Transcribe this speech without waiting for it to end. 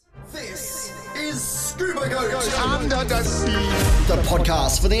is Scuba Goat Under the Sea, the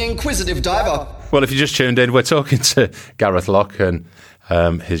podcast for the inquisitive diver. Well, if you just tuned in, we're talking to Gareth Locke and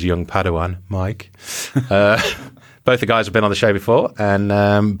his young Padawan, Mike. Both the guys have been on the show before,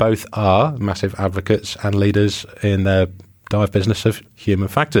 and both are massive advocates and leaders in the dive business of human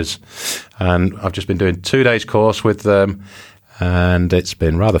factors. And I've just been doing 2 days course with them, and it's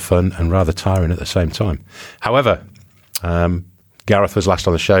been rather fun and rather tiring at the same time. However, Gareth was last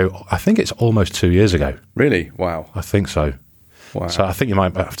on the show, I think it's almost 2 years ago. Really? Wow. I think so. Wow. So I think you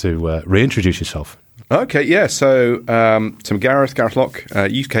might have to reintroduce yourself. Okay, yeah. So I'm Gareth Locke,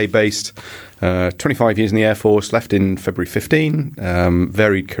 UK-based, 25 years in the Air Force, left in February 15,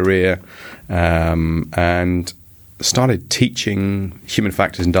 varied career, and started teaching human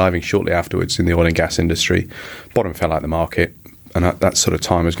factors and diving shortly afterwards in the oil and gas industry. Bottom fell out of the market. And at that sort of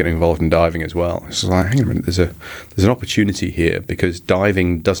time, I was getting involved in diving as well. It's like, hang on a minute, there's an opportunity here because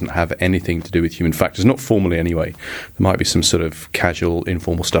diving doesn't have anything to do with human factors, not formally anyway. There might be some sort of casual,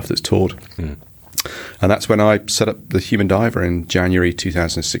 informal stuff that's taught. Mm. And that's when I set up the Human Diver in January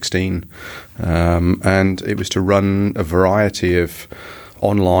 2016. And it was to run a variety of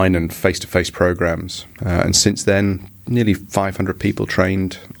online and face-to-face programs. And since then, nearly 500 people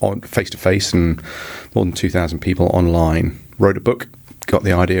trained on face-to-face and more than 2,000 people online. Wrote a book, got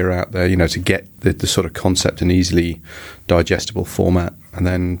the idea out there, to get the sort of concept in easily digestible format, and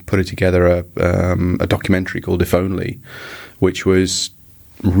then put it together a documentary called If Only, which was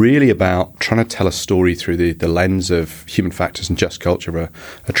really about trying to tell a story through the lens of human factors and just culture of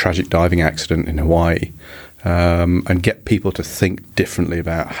a tragic diving accident in Hawaii, and get people to think differently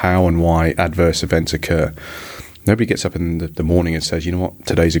about how and why adverse events occur. Nobody gets up in the morning and says, you know what,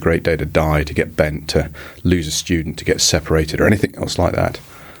 today's a great day to die, to get bent, to lose a student, to get separated, or anything else like that.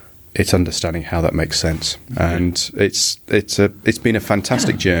 It's understanding how that makes sense. And it's been a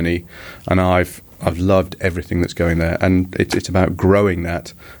fantastic journey, and I've loved everything that's going there. And it's about growing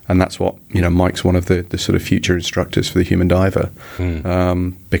that, and that's what, Mike's one of the sort of future instructors for the Human Diver,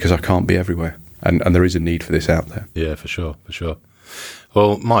 because I can't be everywhere. And there is a need for this out there. Yeah, for sure.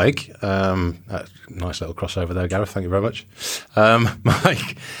 Well, Mike, nice little crossover there, Gareth. Thank you very much.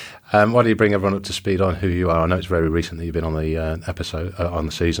 Mike, why don't you bring everyone up to speed on who you are? I know it's very recently you've been on the episode, on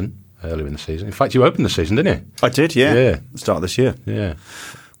the season, earlier in the season. In fact, you opened the season, didn't you? I did, yeah. Start of this year. Yeah.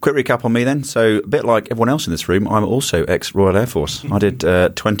 Quick recap on me then. So a bit like everyone else in this room, I'm also ex-Royal Air Force. I did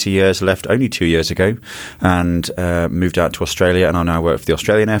 20 years, left only 2 years ago, and moved out to Australia, and I now work for the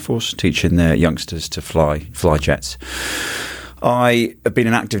Australian Air Force, teaching their youngsters to fly jets. I have been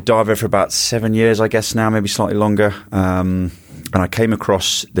an active diver for about 7 years, I guess now, maybe slightly longer. And I came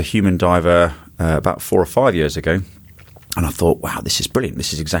across the Human Diver about 4 or 5 years ago. And I thought, wow, this is brilliant.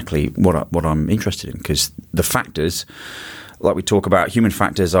 This is exactly what I'm interested in, because the factors, like we talk about, human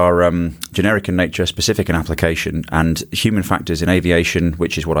factors are generic in nature, specific in application. And human factors in aviation,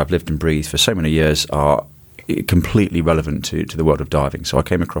 which is what I've lived and breathed for so many years, are completely relevant to the world of diving. So I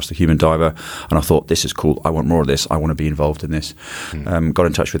came across the Human Diver and I thought, this is cool. I want more of this. I want to be involved in this. Got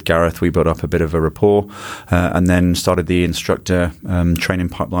in touch with Gareth. We built up a bit of a rapport, and then started the instructor training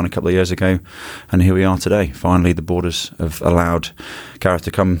pipeline a couple of years ago. And here we are today. Finally, the borders have allowed Gareth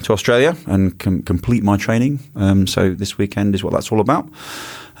to come to Australia and complete my training. So this weekend is what that's all about.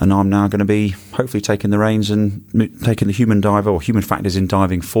 And I'm now going to be hopefully taking the reins and taking the Human Diver or human factors in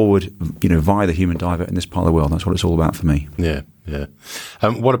diving forward, via the Human Diver in this part of the world. That's what it's all about for me. Yeah.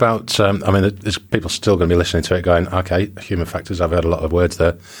 What about, there's people still going to be listening to it going, okay, human factors, I've heard a lot of words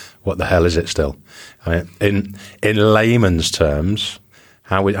there. What the hell is it still? I mean, in layman's terms,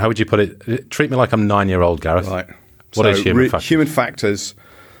 how would you put it? Treat me like I'm 9-year-old, Gareth. Right. What is human factors? Human factors,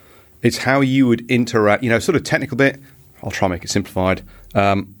 it's how you would interact, sort of technical bit. I'll try and make it simplified.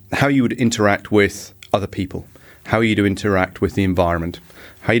 How you would interact with other people, how you'd interact with the environment,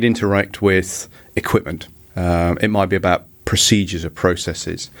 how you'd interact with equipment. It might be about procedures or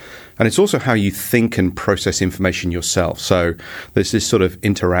processes. And it's also how you think and process information yourself. So there's this sort of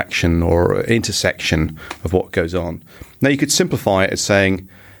interaction or intersection of what goes on. Now, you could simplify it as saying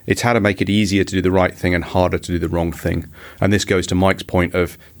it's how to make it easier to do the right thing and harder to do the wrong thing. And this goes to Mike's point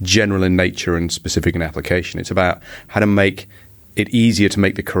of general in nature and specific in application. It's about how to make it easier to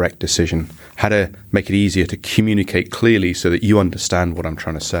make the correct decision, how to make it easier to communicate clearly so that you understand what I'm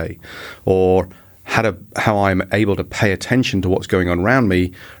trying to say, or how I'm able to pay attention to what's going on around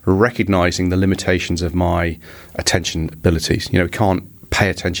me, recognizing the limitations of my attention abilities. Can't pay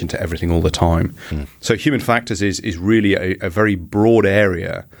attention to everything all the time. So human factors is really a very broad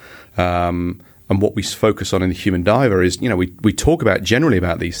area. And what we focus on in the human diver is, we talk about generally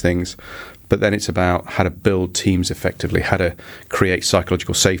about these things, but then it's about how to build teams effectively, how to create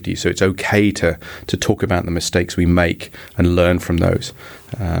psychological safety. So it's okay to talk about the mistakes we make and learn from those.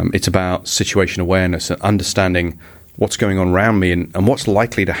 It's about situation awareness and understanding what's going on around me and what's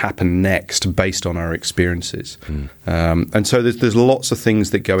likely to happen next based on our experiences. And so there's lots of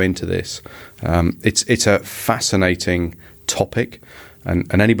things that go into this. It's a fascinating topic.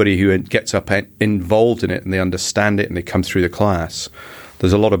 And anybody who gets up involved in it and they understand it and they come through the class,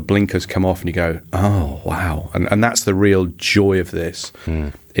 there's a lot of blinkers come off and you go, oh, wow. And that's the real joy of this,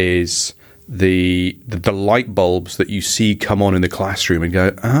 is the light bulbs that you see come on in the classroom and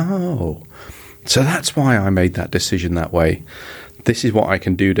go, oh, so that's why I made that decision that way. This is what I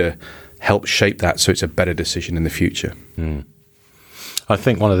can do to help shape that so it's a better decision in the future. I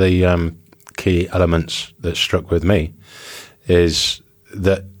think one of the key elements that struck with me is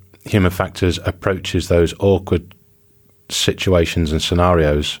that human factors approaches those awkward situations and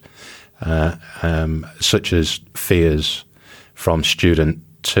scenarios, such as fears from student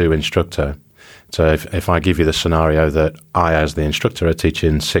to instructor. So if I give you the scenario that I, as the instructor, are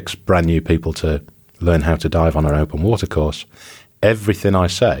teaching 6 brand new people to learn how to dive on an open water course, everything I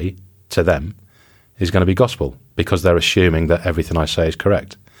say to them is going to be gospel because they're assuming that everything I say is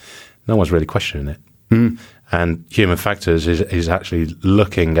correct. No one's really questioning it. And human factors is actually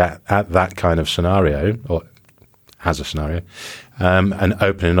looking at that kind of scenario, or as a scenario, and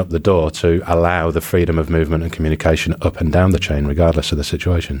opening up the door to allow the freedom of movement and communication up and down the chain, regardless of the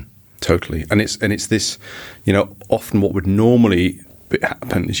situation. Totally. And it's this, often what would normally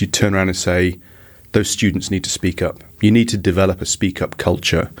happen is you turn around and say, those students need to speak up. You need to develop a speak up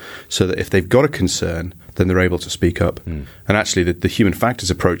culture so that if they've got a concern, then they're able to speak up. And actually the human factors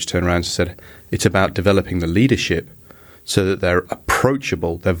approach turned around and said, it's about developing the leadership so that they're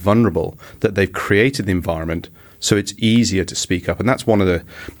approachable, they're vulnerable, that they've created the environment so it's easier to speak up. And that's one of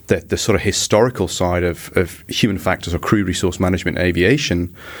the sort of historical side of human factors or crew resource management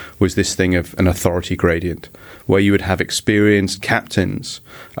aviation, was this thing of an authority gradient, where you would have experienced captains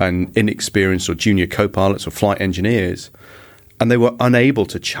and inexperienced or junior co-pilots or flight engineers, and they were unable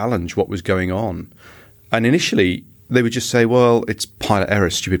to challenge what was going on. And initially, they would just say, well, it's pilot error,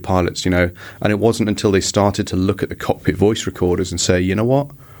 stupid pilots, And it wasn't until they started to look at the cockpit voice recorders and say, you know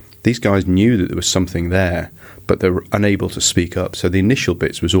what? These guys knew that there was something there, but they were unable to speak up. So the initial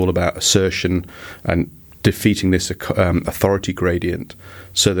bits was all about assertion and defeating this authority gradient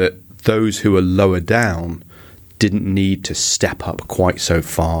so that those who are lower down didn't need to step up quite so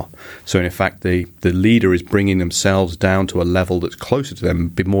far. So in fact, the leader is bringing themselves down to a level that's closer to them,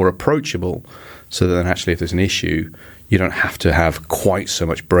 be more approachable, so that then actually if there's an issue, you don't have to have quite so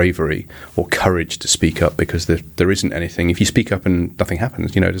much bravery or courage to speak up, because there isn't anything. If you speak up and nothing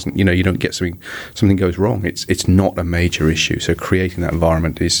happens, you don't get something goes wrong. It's not a major issue. So creating that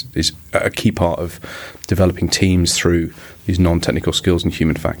environment is a key part of developing teams through these non-technical skills and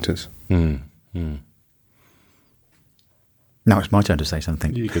human factors. Now it's my turn to say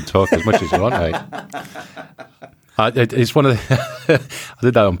something. You can talk as much as you want, mate. It's one of the I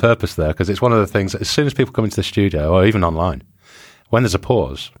did that on purpose there, because it's one of the things that as soon as people come into the studio or even online, when there's a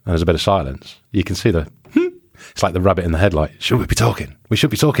pause and there's a bit of silence, you can see it's like the rabbit in the headlight. Should we be talking? We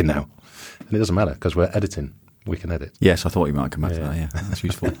should be talking now. And it doesn't matter because we're editing. We can edit. Yes, I thought you might come back to that. Yeah, that's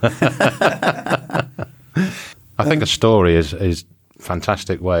useful. I think a story is a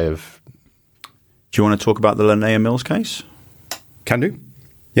fantastic way of... Do you want to talk about the Linnea Mills case? Can do.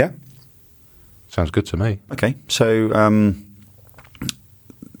 Yeah. Sounds good to me. Okay, so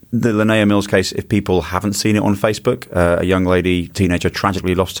the Linnea Mills case, if people haven't seen it on Facebook, a young lady, teenager,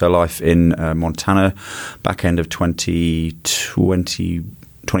 tragically lost her life in Montana back end of 2020,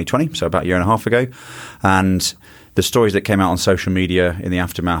 so about a year and a half ago. And the stories that came out on social media in the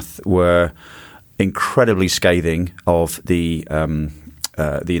aftermath were incredibly scathing of the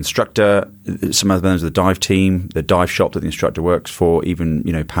instructor, some of the members of the dive team, the dive shop that the instructor works for, even,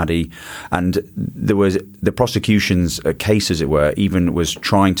 Paddy. And there was the prosecution's case, as it were, even was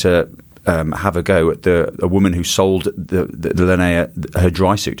trying to have a go at a woman who sold the Linnea her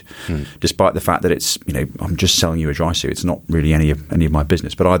dry suit, despite the fact that it's, I'm just selling you a dry suit. It's not really any of my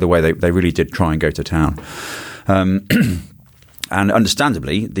business. But either way, they really did try and go to town. And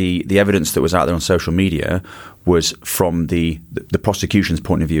understandably, the evidence that was out there on social media was from the prosecution's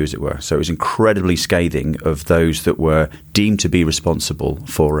point of view, as it were. So it was incredibly scathing of those that were deemed to be responsible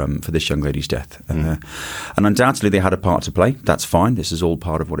for this young lady's death. And undoubtedly, they had a part to play. That's fine. This is all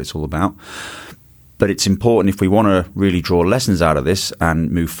part of what it's all about. But it's important, if we want to really draw lessons out of this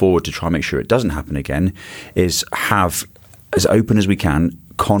and move forward to try and make sure it doesn't happen again, is have, as open as we can,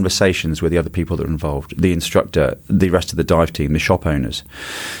 conversations with the other people that are involved, the instructor, the rest of the dive team, the shop owners.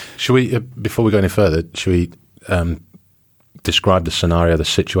 Should we, before we go any further, should we describe the scenario, the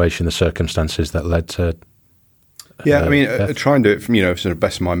situation, the circumstances that led to... try and do it from, sort of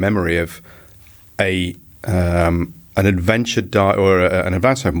best of my memory of an adventure dive or an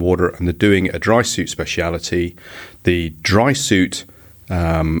advanced open water, and they're doing a dry suit speciality. The dry suit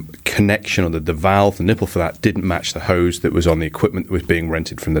connection, or the valve, the nipple for that, didn't match the hose that was on the equipment that was being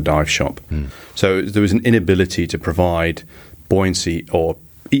rented from the dive shop. So there was an inability to provide buoyancy or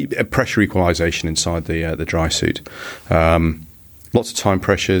pressure equalization inside the dry suit. Lots of time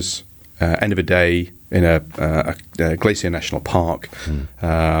pressures, end of a day in a Glacier National Park.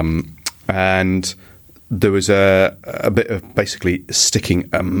 And there was a bit of basically sticking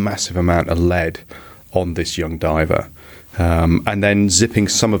a massive amount of lead on this young diver, and then zipping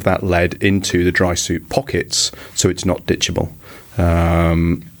some of that lead into the dry suit pockets so it's not ditchable.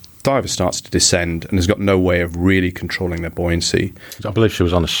 Diver starts to descend and has got no way of really controlling their buoyancy. I believe she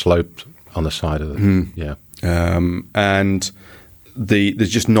was on a slope on the side of it. And there's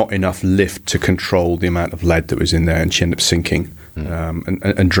just not enough lift to control the amount of lead that was in there, and she ended up sinking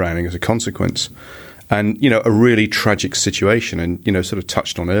and drowning as a consequence. And, a really tragic situation, and, sort of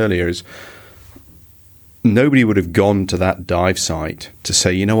touched on earlier, is nobody would have gone to that dive site to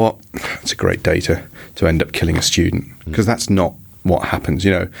say, you know what, it's a great day to end up killing a student, because that's not what happens.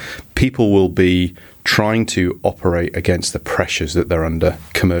 People will be trying to operate against the pressures that they're under,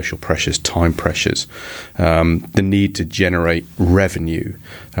 commercial pressures, time pressures, the need to generate revenue.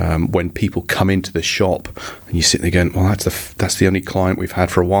 When people come into the shop and you sit there going, well, that's the only client we've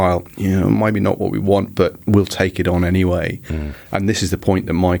had for a while, maybe not what we want, but we'll take it on anyway. And this is the point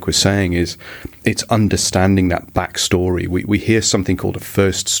that Mike was saying, is it's understanding that backstory. We hear something called a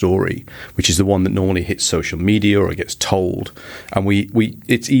first story, which is the one that normally hits social media or gets told, and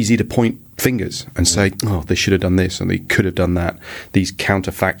it's easy to point fingers and say, oh, they should have done this and they could have done that. These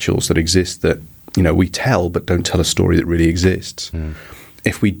counterfactuals that exist that, we tell but don't tell a story that really exists.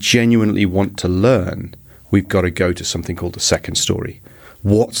 If we genuinely want to learn, we've got to go to something called the second story.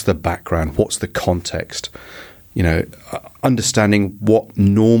 What's the background? What's the context? Understanding what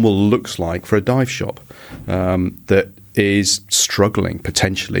normal looks like for a dive shop that is struggling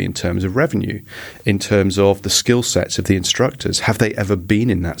potentially in terms of revenue, in terms of the skill sets of the instructors. Have they ever been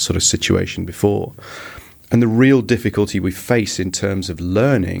in that sort of situation before? And the real difficulty we face in terms of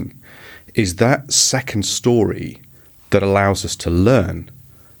learning is that second story that allows us to learn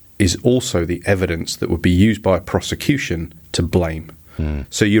is also the evidence that would be used by a prosecution to blame.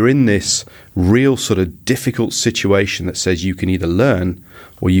 So you're in this real sort of difficult situation that says you can either learn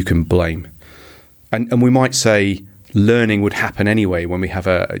or you can blame. And we might say, learning would happen anyway when we have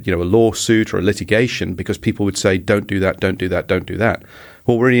a lawsuit or a litigation, because people would say, don't do that, don't do that, don't do that.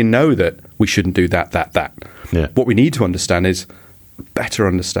 Well, we already know that we shouldn't do that. Yeah. What we need to understand is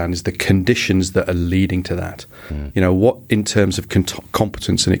the conditions that are leading to that. What, in terms of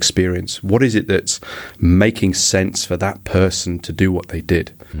competence and experience, what is it that's making sense for that person to do what they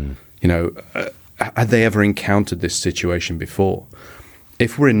did? Had they ever encountered this situation before?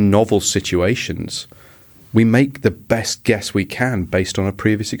 If we're in novel situations, we make the best guess we can based on our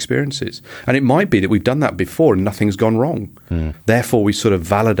previous experiences. And it might be that we've done that before and nothing's gone wrong. Therefore, we sort of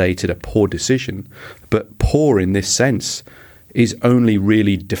validated a poor decision. But poor in this sense is only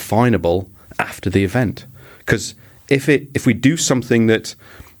really definable after the event. Because if we do something that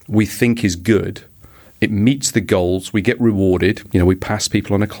we think is good, it meets the goals, we get rewarded, we pass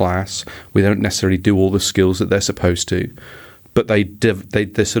people on a class, we don't necessarily do all the skills that they're supposed to, but they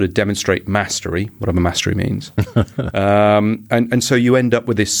sort of demonstrate mastery, whatever mastery means. And so you end up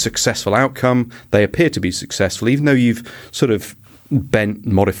with this successful outcome. They appear to be successful, even though you've sort of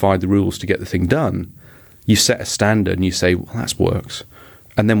modified the rules to get the thing done. You set a standard and you say, well, that works.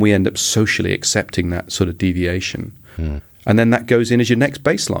 And then we end up socially accepting that sort of deviation. And then that goes in as your next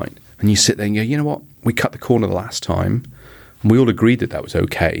baseline. And you sit there and go, you know what? We cut the corner the last time. And we all agreed that was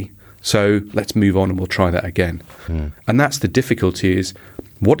okay. So let's move on and we'll try that again. And that's the difficulty, is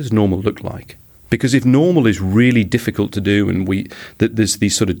what does normal look like? Because if normal is really difficult to do and there's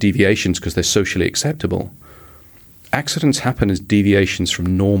these sort of deviations because they're socially acceptable, accidents happen as deviations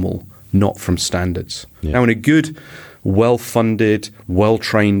from normal, not from standards. Yeah. Now, in a good, well-funded,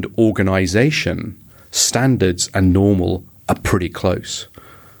 well-trained organization, standards and normal are pretty close.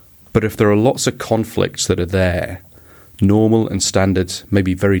 But if there are lots of conflicts that are there, normal and standards may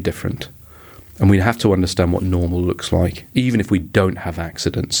be very different. And we have to understand what normal looks like, even if we don't have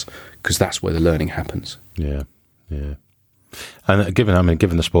accidents, because that's where the learning happens. Yeah. And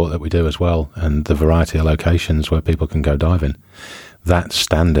given the sport that we do as well, and the variety of locations where people can go diving, that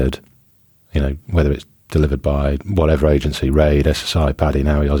standard, whether it's delivered by whatever agency, RAID, SSI, PADI,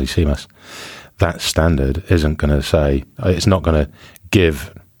 NAUI, Aussie CMAS, that standard isn't going to say, it's not going to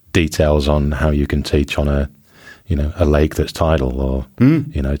give details on how you can teach on a lake that's tidal or,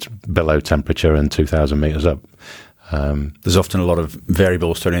 it's below temperature and 2,000 metres up. There's often a lot of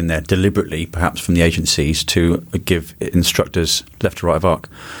variables thrown in there deliberately, perhaps from the agencies, to give instructors left to right of arc.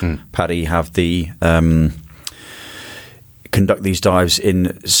 PADI have the conduct these dives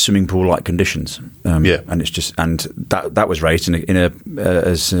in swimming pool-like conditions, and it's just that was raised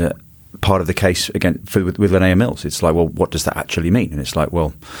as part of the case again with Linnea Mills. It's like, well, what does that actually mean? And it's like,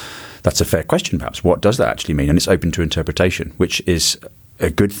 well, that's a fair question, perhaps. What does that actually mean? And it's open to interpretation, which is a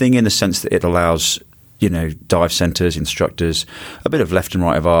good thing in the sense that it allows dive centres, instructors, a bit of left and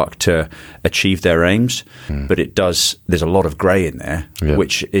right of arc to achieve their aims, but there's a lot of grey in there,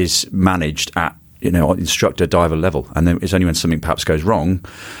 which is managed at instructor diver level, and then it's only when something perhaps goes wrong,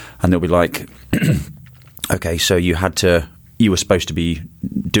 and they'll be like, okay, so you were supposed to be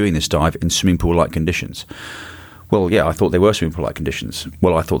doing this dive in swimming pool like conditions. Well, yeah, I thought they were swimming pool-like conditions.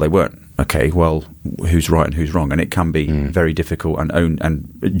 Well, I thought they weren't. Okay, well, who's right and who's wrong? And it can be very difficult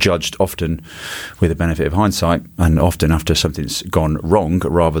and judged often with the benefit of hindsight, and often after something's gone wrong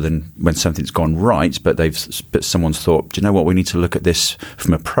rather than when something's gone right. But someone's thought, do you know what? We need to look at this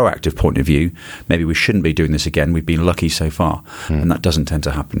from a proactive point of view. Maybe we shouldn't be doing this again. We've been lucky so far, and that doesn't tend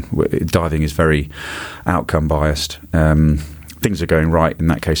to happen. Diving is very outcome biased. Things are going right. In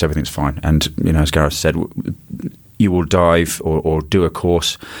that case, everything's fine. And as Gareth said, you will dive or do a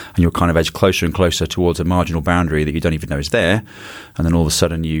course, and you'll kind of edge closer and closer towards a marginal boundary that you don't even know is there, and then all of a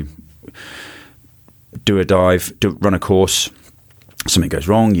sudden you do a dive, run a course, something goes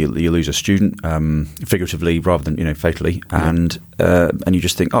wrong, you lose a student, figuratively rather than fatally, and you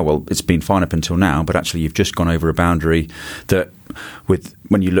just think, oh well, it's been fine up until now, but actually you've just gone over a boundary that,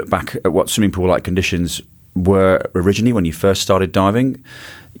 when you look back at what swimming pool like conditions were originally when you first started diving,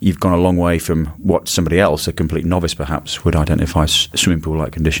 you've gone a long way from what somebody else, a complete novice perhaps, would identify as swimming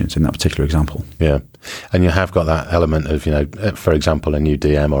pool-like conditions in that particular example. Yeah, and you have got that element of, for example, a new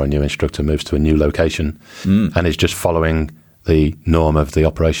DM or a new instructor moves to a new location and is just following the norm of the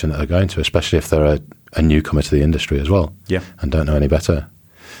operation that they're going to, especially if they're a newcomer to the industry as well, and don't know any better.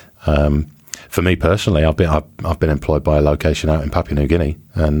 For me personally, I've been employed by a location out in Papua New Guinea,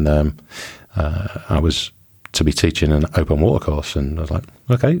 and I was to be teaching an open water course, and I was like,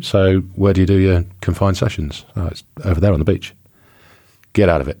 okay, so where do you do your confined sessions? Oh, it's over there on the beach. Get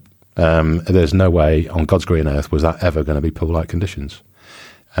out of it. There's no way on God's green earth was that ever going to be pool-like conditions.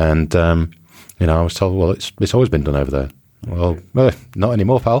 And, I was told, well, it's always been done over there. Well, not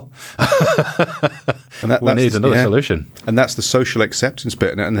anymore, pal. And we need another solution. And that's the social acceptance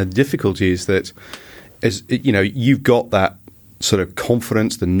bit. And the difficulty is that, you've got that sort of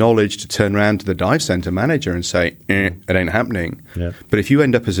confidence, the knowledge to turn around to the dive centre manager and say, it ain't happening. Yeah. But if you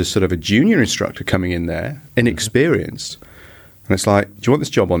end up as a sort of a junior instructor coming in there, inexperienced, and it's like, do you want this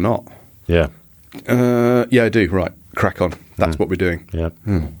job or not? Yeah. Yeah, I do. Right. Crack on. That's what we're doing. Yeah.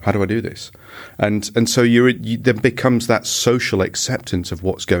 How do I do this? And so there becomes that social acceptance of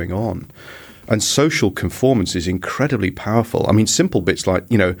what's going on. And social conformance is incredibly powerful. I mean, simple bits like,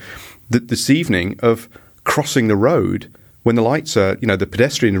 this evening of crossing the road when the lights are, the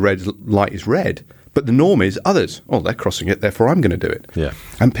pedestrian red light is red, but the norm is others. Oh, they're crossing it, therefore I'm going to do it. Yeah.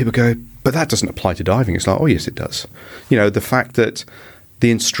 And people go, but that doesn't apply to diving. It's like, oh, yes, it does. The fact that the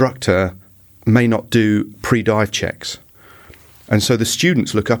instructor may not do pre-dive checks. And so the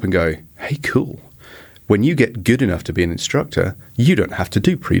students look up and go, hey, cool. When you get good enough to be an instructor, you don't have to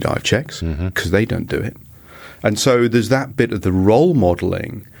do pre-dive checks because they don't do it. And so there's that bit of the role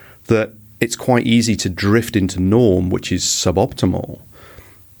modelling that it's quite easy to drift into norm, which is suboptimal.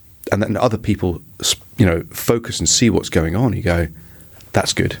 And then other people, focus and see what's going on. You go,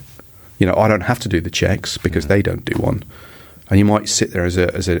 that's good. I don't have to do the checks because they don't do one. And you might sit there as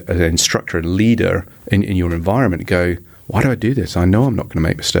an instructor and leader in your environment and go, why do I do this? I know I'm not going to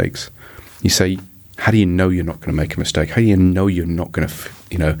make mistakes. You say, how do you know you're not going to make a mistake? How do you know you're not going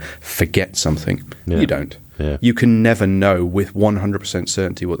to, forget something? Yeah. You don't. Yeah. You can never know with 100%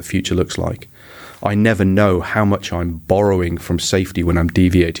 certainty what the future looks like. I never know how much I'm borrowing from safety when I'm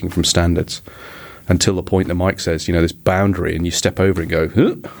deviating from standards until the point that Mike says, this boundary, and you step over and go,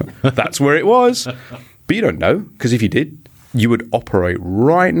 that's where it was. But you don't know, because if you did, you would operate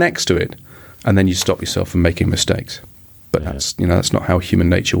right next to it, and then you stop yourself from making mistakes. But that's not how human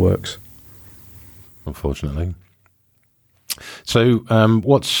nature works. Unfortunately. So,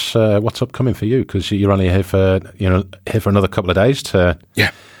 what's upcoming for you? Because you're only here for another couple of days to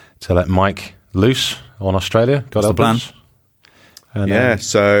let Mike loose on Australia. That's the plan. And,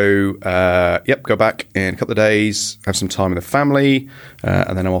 so, go back in a couple of days, have some time with the family,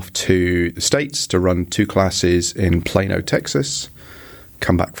 and then I'm off to the States to run 2 classes in Plano, Texas.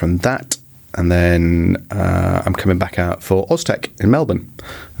 Come back from that, and then I'm coming back out for Oztech in Melbourne.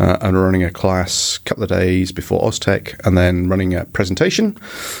 I'm running a class a couple of days before Oztech, and then running a presentation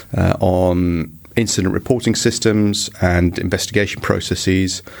on incident reporting systems and investigation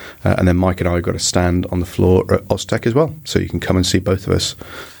processes, and then Mike and I got a stand on the floor at Oztech as well, so you can come and see both of us,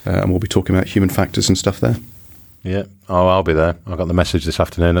 and we'll be talking about human factors and stuff there. Yeah, I'll be there. I got the message this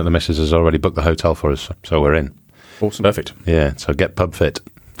afternoon that the missus has already booked the hotel for us, so we're in. Awesome. Perfect. Yeah, so get pub fit.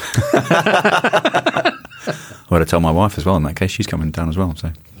 I would have told my wife as well in that case. She's coming down as well.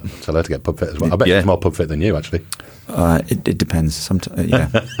 So tell her to get pub fit as well. I bet she's more pub fit than you, actually. It depends. Sometimes, yeah.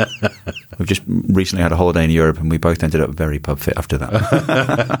 We've just recently had a holiday in Europe, and we both ended up very pub fit after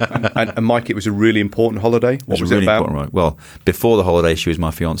that. and Mike, it was a really important holiday. What was really it about? Important, right? Well, before the holiday, she was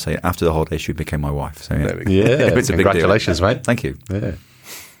my fiancée. After the holiday, she became my wife. So There we go. Yeah, It's a big deal. congratulations, mate. Thank you. Yeah.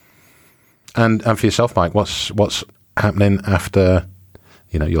 And for yourself, Mike, what's happening after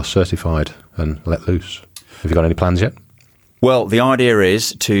you're certified and let loose? Have you got any plans yet? Well, the idea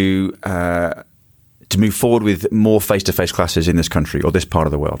is to move forward with more face-to-face classes in this country or this part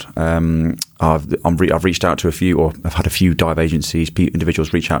of the world. I've reached out to a few, or I've had a few dive agencies,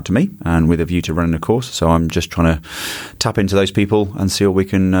 individuals reach out to me, and with a view to running a course. So I'm just trying to tap into those people and see what we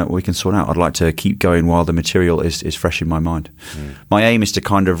can sort out. I'd like to keep going while the material is fresh in my mind. My aim is to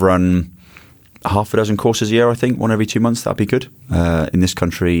kind of run half a dozen courses a year, I think, one every 2 months. That'd be good in this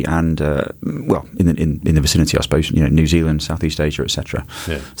country and in the vicinity, I suppose. New Zealand, Southeast Asia, etc.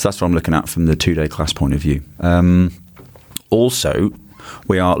 Yeah. So that's what I'm looking at from the 2-day class point of view. Also,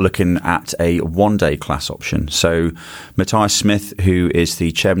 we are looking at a 1-day class option. So Matthias Smith, who is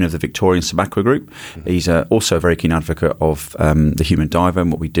the chairman of the Victorian Sabacqua Group, he's also a very keen advocate of the human diver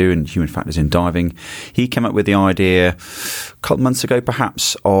and what we do and human factors in diving. He came up with the idea a couple of months ago,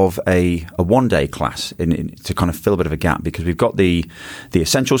 perhaps, of a 1-day class to kind of fill a bit of a gap, because we've got the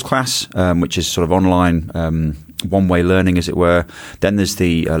Essentials class, which is sort of online one-way learning, as it were. Then there's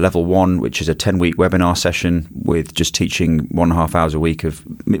the level 1, which is a 10-week webinar session with just teaching 1.5 hours a week of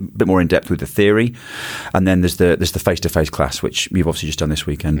a bit more in depth with the theory. And then there's the face-to-face class, which you've obviously just done this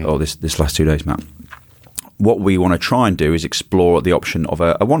weekend or this last 2 days, Matt. What we want to try and do is explore the option of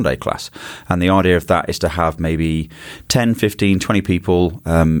a 1-day class. And the idea of that is to have maybe 10, 15, 20 people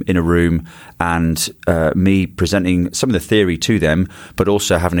in a room, and me presenting some of the theory to them, but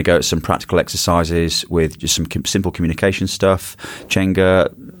also having to go at some practical exercises with just some simple communication stuff,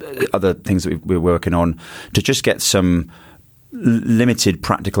 Jenga, other things that we're working on, to just get some limited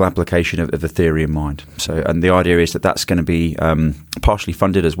practical application of the theory in mind. So, and the idea is that that's going to be partially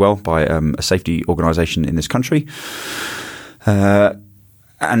funded as well by a safety organisation in this country.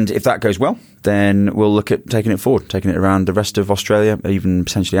 And if that goes well, then we'll look at taking it forward, taking it around the rest of Australia, even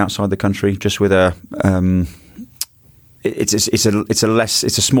potentially outside the country, just with a. It's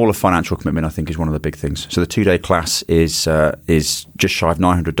a smaller financial commitment, I think, is one of the big things. So the 2-day class is just shy of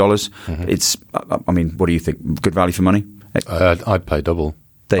 $900. It's, I mean, what do you think? Good value for money? I'd pay double.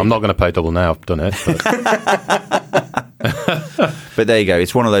 I'm not going to pay double now. I've done it. But there you go.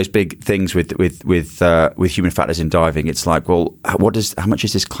 It's one of those big things with human factors in diving. It's like, well, how much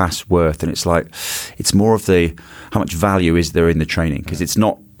is this class worth? And it's like, it's more of how much value is there in the training, because it's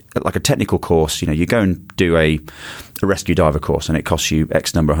not like a technical course. You go and do a rescue diver course, and it costs you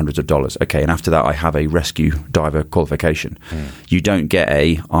X number of hundreds of dollars. Okay, and after that, I have a rescue diver qualification. You don't get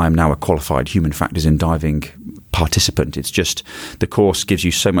I am now a qualified human factors in diving participant. It's just the course gives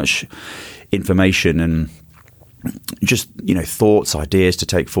you so much information and just thoughts, ideas to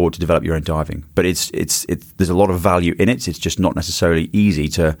take forward to develop your own diving. But it's there's a lot of value in it. It's just not necessarily easy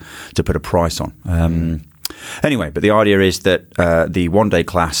to put a price on. Anyway, but the idea is that the 1-day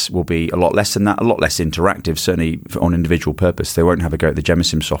class will be a lot less than that, a lot less interactive, certainly on individual purpose. They won't have a go at the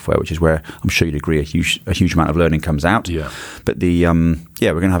Gemisim software, which is where I'm sure you'd agree a huge amount of learning comes out. Yeah. But we're going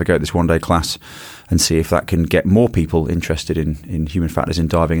to have a go at this 1-day class and see if that can get more people interested in human factors in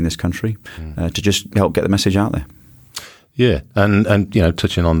diving in this country to just help get the message out there. Yeah, and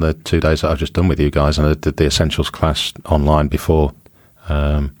touching on the 2 days that I've just done with you guys, and I did the Essentials class online before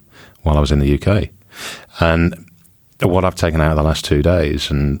while I was in the UK. And what I've taken out of the last 2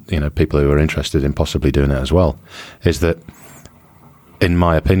 days, and people who are interested in possibly doing it as well, is that, in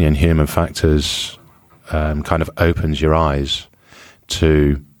my opinion, human factors kind of opens your eyes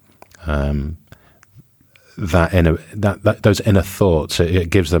to those inner thoughts. It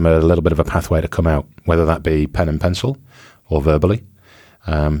gives them a little bit of a pathway to come out, whether that be pen and pencil or verbally.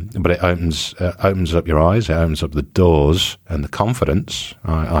 But it opens up your eyes, it opens up the doors and the confidence.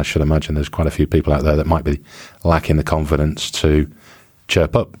 I should imagine there's quite a few people out there that might be lacking the confidence to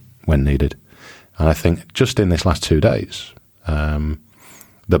chirp up when needed. And I think just in this last 2 days,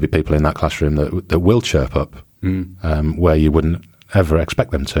 there'll be people in that classroom that will chirp up where you wouldn't ever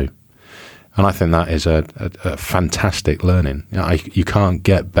expect them to. And I think that is a fantastic learning. You can't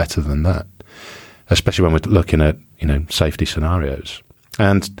get better than that, especially when we're looking at safety scenarios.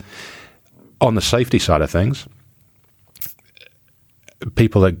 And on the safety side of things,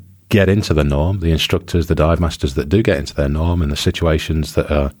 people that get into the norm, the instructors, the dive masters that do get into their norm and the situations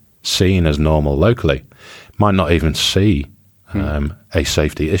that are seen as normal locally, might not even see a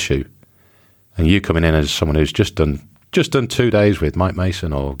safety issue. And you coming in as someone who's just done 2 days with Mike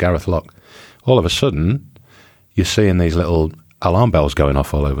Mason or Gareth Locke, all of a sudden you're seeing these little alarm bells going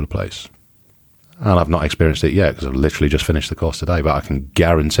off all over the place. And I've not experienced it yet because I've literally just finished the course today, but I can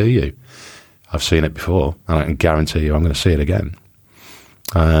guarantee you I've seen it before, and I can guarantee you I'm going to see it again.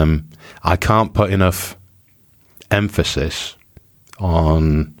 I can't put enough emphasis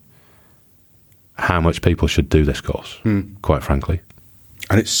on how much people should do this course, quite frankly.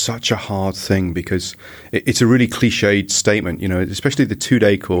 And it's such a hard thing because it's a really cliched statement, especially the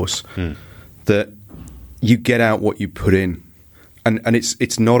 2-day course, that you get out what you put in. And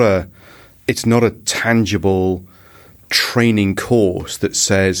it's not a tangible training course that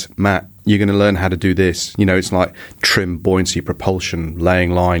says, Matt, you're going to learn how to do this. It's like trim, buoyancy, propulsion,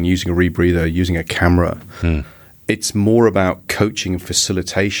 laying line, using a rebreather, using a camera. It's more about coaching and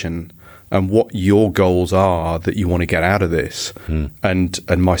facilitation and what your goals are that you want to get out of this. And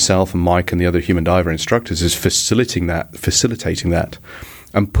myself and Mike and the other human diver instructors is facilitating that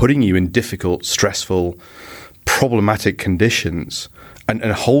and putting you in difficult, stressful, problematic conditions and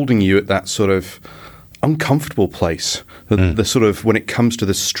holding you at that sort of uncomfortable place, the sort of when it comes to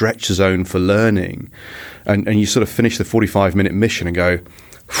the stretch zone for learning, and you sort of finish the 45-minute mission and go,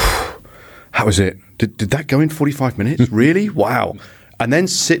 how was it? Did that go in 45 minutes? Really? Wow. And then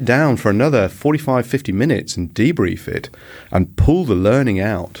sit down for another 45, 50 minutes and debrief it and pull the learning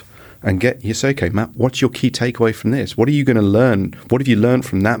out and you say, okay, Matt, what's your key takeaway from this? What are you going to learn? What have you learned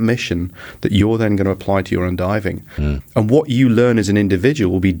from that mission that you're then going to apply to your own diving? And what you learn as an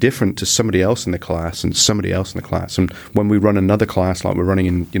individual will be different to somebody else in the class and somebody else in the class. And when we run another class like we're running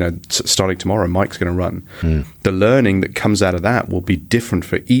in, starting tomorrow, Mike's going to run, the learning that comes out of that will be different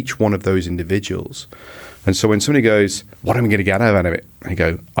for each one of those individuals. And so when somebody goes, what am I going to get out of it? I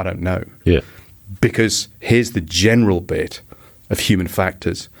go, I don't know. Yeah. Because here's the general bit of human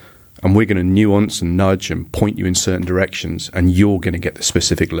factors. And we're going to nuance and nudge and point you in certain directions, and you're going to get the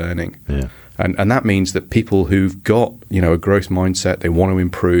specific learning. Yeah. And that means that people who've got, a growth mindset, they want to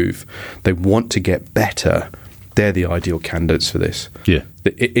improve, they want to get better, they're the ideal candidates for this. Yeah.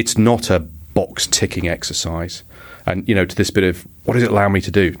 It's not a box-ticking exercise. And, to this bit of, what does it allow me to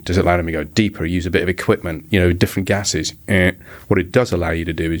do? Does it allow me to go deeper, use a bit of equipment, different gases? What it does allow you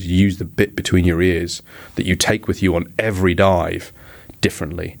to do is use the bit between your ears that you take with you on every dive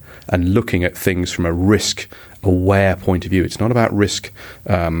differently, and looking at things from a risk-aware point of view. It's not about risk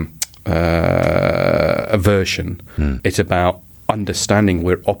aversion. It's about understanding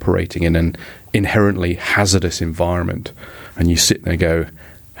we're operating in an inherently hazardous environment. And you sit there and go,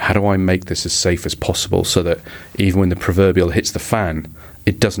 how do I make this as safe as possible so that even when the proverbial hits the fan,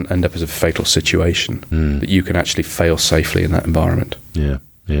 it doesn't end up as a fatal situation, that you can actually fail safely in that environment? Yeah,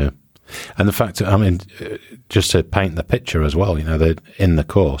 yeah. And the fact, just to paint the picture as well, that in the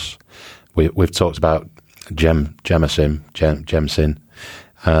course, we've talked about GemSim.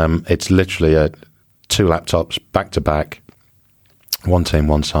 It's literally 2 laptops back to back, one team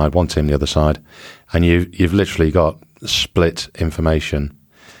one side, one team the other side, and you've literally got split information,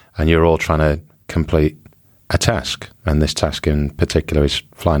 and you're all trying to complete a task. And this task in particular is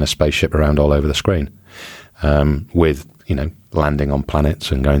flying a spaceship around all over the screen, with landing on planets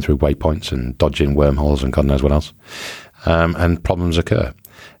and going through waypoints and dodging wormholes and God knows what else. And problems occur.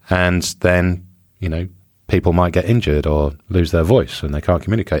 And then, people might get injured or lose their voice and they can't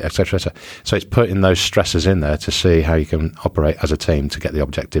communicate, etc., etc. So it's putting those stresses in there to see how you can operate as a team to get the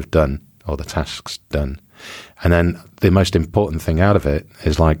objective done or the tasks done. And then the most important thing out of it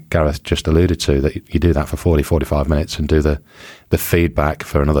is, like Gareth just alluded to, that you do that for 40, 45 minutes and do the feedback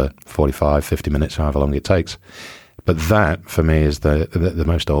for another 45, 50 minutes, however long it takes. But that, for me, is the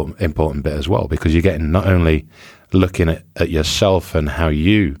most important bit as well, because you're getting not only looking at yourself and how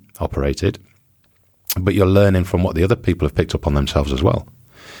you operated, but you're learning from what the other people have picked up on themselves as well.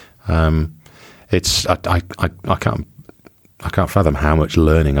 I can't fathom how much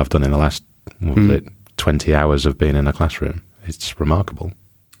learning I've done in the last 20 hours of being in a classroom. it's remarkable.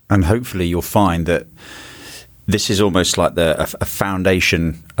 And hopefully you'll find that this is almost like a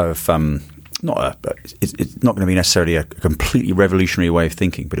foundation of it's not going to be necessarily a completely revolutionary way of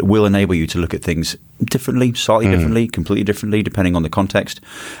thinking, but it will enable you to look at things differently, slightly differently, completely differently, depending on the context.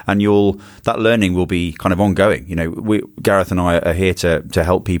 And that learning will be kind of ongoing. Gareth and I are here to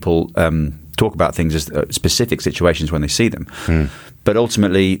help people talk about things as specific situations when they see them. But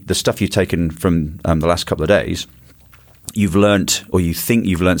ultimately, the stuff you've taken from the last couple of days, you've learnt, or you think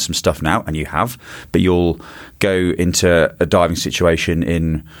you've learnt some stuff now, and you have, but you'll go into a diving situation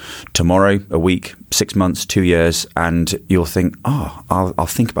in tomorrow, a week, 6 months, 2 years, and you'll think, I'll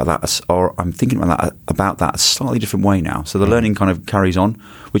think about that, or I'm thinking about that a slightly different way now. So the learning kind of carries on,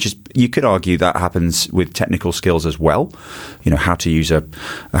 which is, you could argue that happens with technical skills as well. How to use a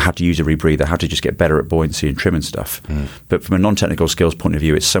rebreather, how to just get better at buoyancy and trim and stuff. But from a non-technical skills point of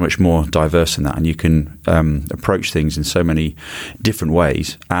view, it's so much more diverse than that, and you can approach things in so many different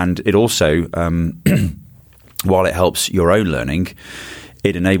ways. And it also, while it helps your own learning,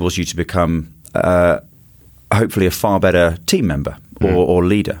 it enables you to become hopefully a far better team member or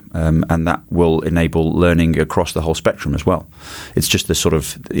leader, and that will enable learning across the whole spectrum as well. It's just the sort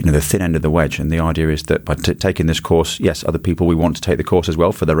of the thin end of the wedge, and the idea is that by taking this course, yes, other people, we want to take the course as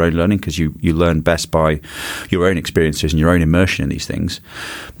well for their own learning, because you learn best by your own experiences and your own immersion in these things.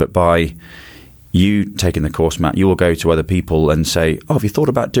 But by you taking the course, Matt, you will go to other people and say, have you thought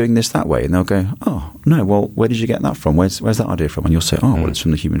about doing this that way? And they'll go, no, well, where did you get that from? Where's that idea from? And you'll say, well, it's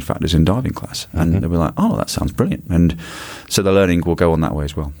from the human factors in diving class. And they'll be like, that sounds brilliant. And so the learning will go on that way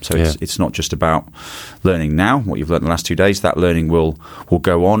as well. So it's not just about learning now, what you've learned the last 2 days. That learning will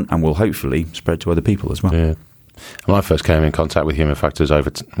go on and will hopefully spread to other people as well. Yeah. When I first came in contact with human factors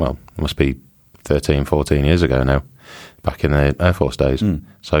it must be 13, 14 years ago now, back in the Air Force days.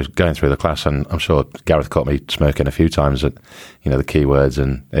 So going through the class, and I'm sure Gareth caught me smirking a few times at the keywords,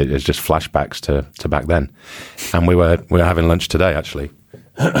 and it's just flashbacks to back then. And we were having lunch today, actually.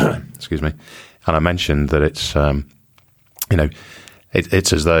 Excuse me. And I mentioned that it's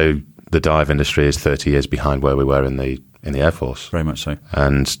it's as though the dive industry is 30 years behind where we were in the Air Force. Very much so.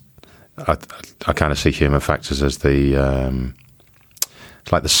 And I kind of see human factors as it's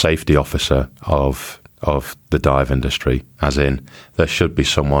like the safety officer of the dive industry, as in there should be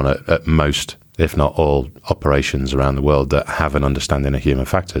someone at most, if not all, operations around the world that have an understanding of human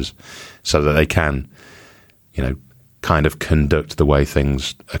factors, so that they can, kind of conduct the way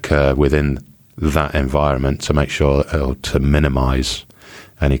things occur within that environment to make sure, or to minimise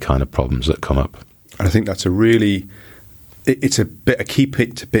any kind of problems that come up. And I think that's a key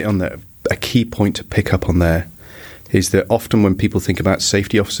point to pick up on there. Is that often when people think about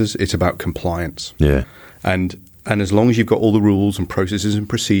safety officers, it's about compliance. Yeah. And as long as you've got all the rules and processes and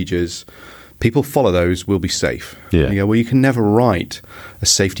procedures, people follow those, will be safe. Yeah. You go, well, you can never write a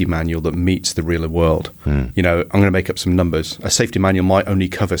safety manual that meets the real world. I'm going to make up some numbers. A safety manual might only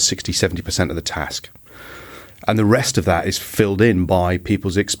cover 60, 70% of the task. And the rest of that is filled in by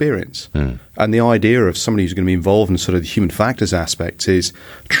people's experience. And the idea of somebody who's going to be involved in sort of the human factors aspects is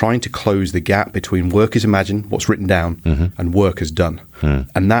trying to close the gap between work as imagined, what's written down, and work as done.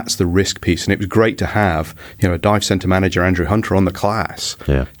 And that's the risk piece. And it was great to have, a dive center manager, Andrew Hunter, on the class,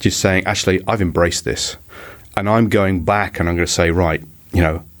 just saying, actually, I've embraced this. And I'm going back and I'm going to say, right,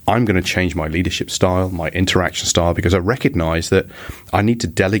 I'm going to change my leadership style, my interaction style, because I recognize that I need to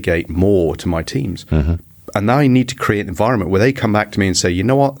delegate more to my teams. And now I need to create an environment where they come back to me and say, you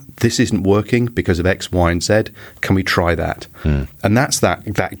know what, this isn't working because of X, Y, and Z. Can we try that? And that's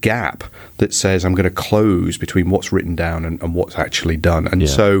that gap that says I'm going to close between what's written down and what's actually done. And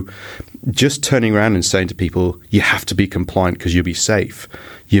so just turning around and saying to people, you have to be compliant because you'll be safe,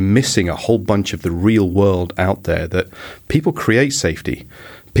 you're missing a whole bunch of the real world out there that people create safety.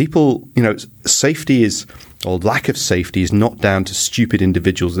 People, safety is, or lack of safety is not down to stupid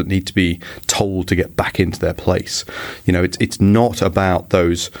individuals that need to be told to get back into their place. It's not about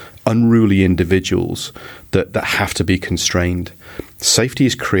those unruly individuals that have to be constrained. Safety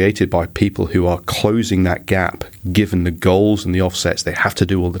is created by people who are closing that gap, given the goals and the offsets they have to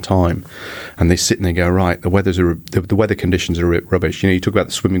do all the time. And they sit and they go, right, the weather conditions are rubbish. You talk about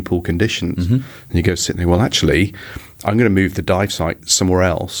the swimming pool conditions, and you go sit and go, well, actually, I'm going to move the dive site somewhere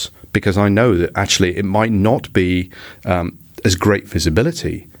else because I know that actually it might not be as great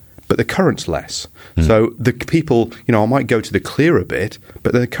visibility, but the current's less. So the people, I might go to the clearer bit,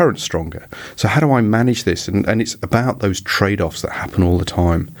 but the current's stronger. So how do I manage this? And it's about those trade-offs that happen all the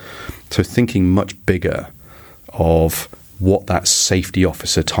time. So thinking much bigger of what that safety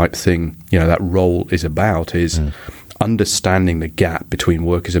officer type thing, that role is about is understanding the gap between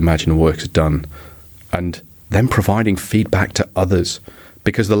work as imagined and work as done, and then providing feedback to others,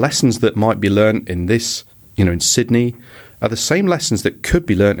 because the lessons that might be learned in this, in Sydney, are the same lessons that could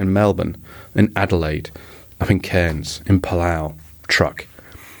be learnt in Melbourne, in Adelaide, up in Cairns, in Palau, Truck.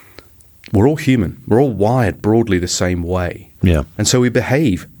 We're all human. We're all wired broadly the same way. Yeah. And so we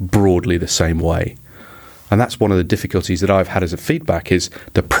behave broadly the same way. And that's one of the difficulties that I've had as a feedback, is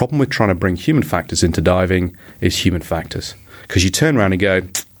the problem with trying to bring human factors into diving is human factors. Because you turn around and go,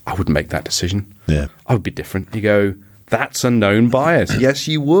 I wouldn't make that decision. Yeah. I would be different. You go, that's a known bias. Yes,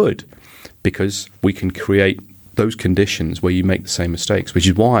 you would. Because we can create those conditions where you make the same mistakes, which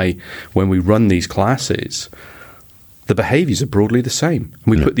is why when we run these classes, the behaviours are broadly the same. And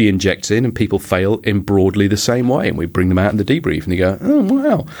we put the injects in and people fail in broadly the same way, and we bring them out in the debrief and they go, oh,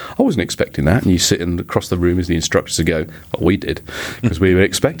 wow, I wasn't expecting that. And you sit across the room as the instructors and go, well, we did, because we were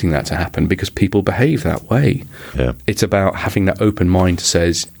expecting that to happen, because people behave that way. Yeah. It's about having that open mind that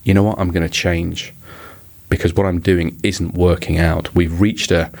says, you know what, I'm going to change, because what I'm doing isn't working out. We've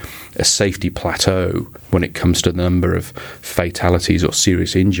reached a safety plateau when it comes to the number of fatalities or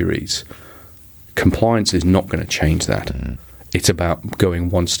serious injuries. Compliance is not going to change that. It's about going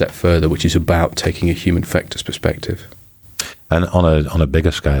one step further, which is about taking a human factors perspective. And on a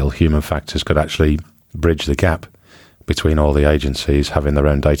bigger scale, human factors could actually bridge the gap between all the agencies having their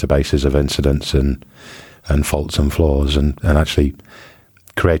own databases of incidents and faults and flaws, and actually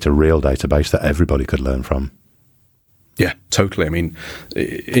create a real database that everybody could learn from. Yeah, totally. I mean,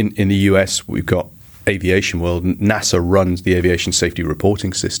 in the US, we've got Aviation World. NASA runs the aviation safety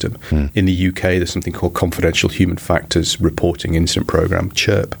reporting system. In the UK, there's something called Confidential Human Factors Reporting Incident Program,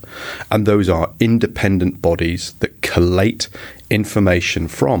 CHIRP. And those are independent bodies that collate information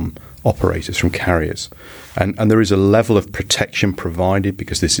from operators, from carriers. And there is a level of protection provided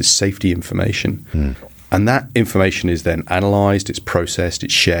because this is safety information. And that information is then analysed, it's processed,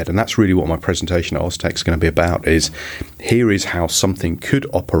 it's shared. And that's really what my presentation at Oztech is going to be about, is here is how something could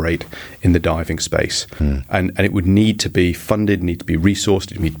operate in the diving space. And it would need to be funded, need to be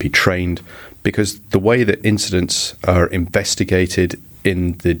resourced, it would need to be trained, because the way that incidents are investigated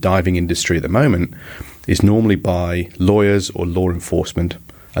in the diving industry at the moment is normally by lawyers or law enforcement,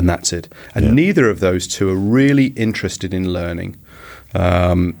 and that's it. And neither of those two are really interested in learning.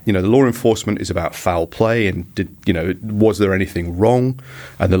 The law enforcement is about foul play and was there anything wrong?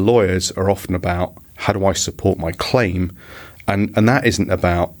 And the lawyers are often about, how do I support my claim? And that isn't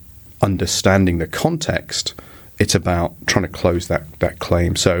about understanding the context. It's about trying to close that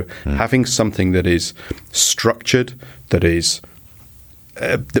claim. So having something that is structured, that is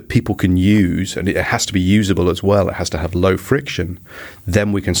that people can use, and it has to be usable as well. It has to have low friction.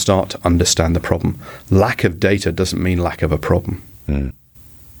 Then we can start to understand the problem. Lack of data doesn't mean lack of a problem. And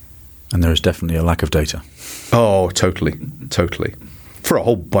there is definitely a lack of data. Oh, totally. For a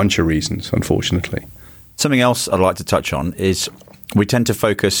whole bunch of reasons, unfortunately. Something else I'd like to touch on is we tend to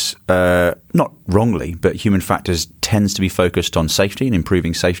focus, not wrongly, but human factors tends to be focused on safety and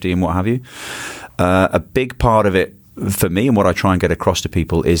improving safety and what have you. A big part of it for me, and what I try and get across to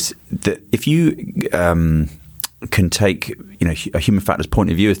people, is that if you can take a human factors point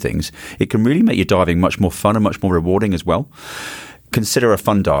of view of things, it can really make your diving much more fun and much more rewarding as well. Consider a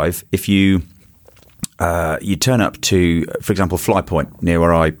fun dive. If you turn up to, for example, Fly Point, near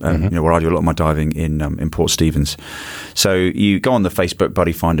where I do a lot of my diving in Port Stephens. So you go on the Facebook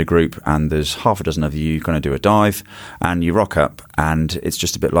Buddy Finder group, and there's half a dozen of you going to do a dive, and you rock up, and it's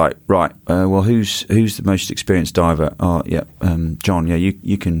just a bit like, right, well, who's the most experienced diver? Oh, yeah, John. Yeah,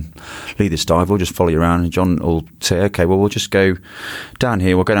 you can lead this dive. We'll just follow you around, and John will say, okay, well, we'll just go down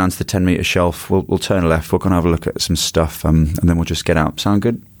here. We'll go down to the 10-metre shelf. We'll turn left. We're going to have a look at some stuff, and then we'll just get out. Sound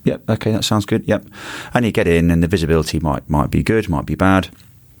good? Yep. Okay, that sounds good. Yep. And you get in, and the visibility might be good, might be bad,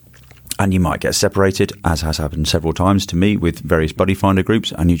 and you might get separated, as has happened several times to me with various buddy finder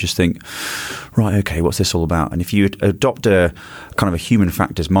groups. And you just think, right, okay, what's this all about? And if you adopt a kind of a human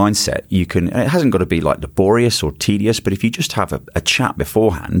factors mindset, you can. And it hasn't got to be like laborious or tedious, but if you just have a chat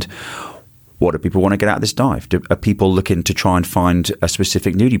beforehand. What do people want to get out of this dive? Are people looking to try and find a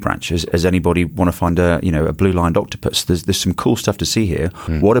specific nudie branch? Does anybody want to find a blue-lined octopus? There's some cool stuff to see here.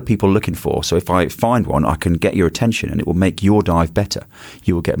 What are people looking for? So if I find one, I can get your attention, and it will make your dive better.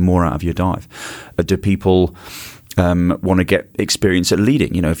 You will get more out of your dive. Do people want to get experience at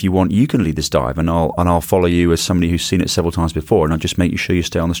leading? If you want, you can lead this dive, and I'll follow you as somebody who's seen it several times before, and I'll just make sure you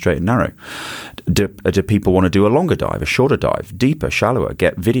stay on the straight and narrow. Do people want to do a longer dive, a shorter dive, deeper, shallower,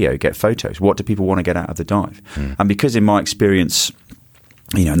 get video, get photos? What do people want to get out of the dive? And because in my experience,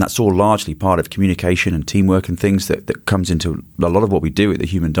 and that's all largely part of communication and teamwork and things that comes into a lot of what we do at the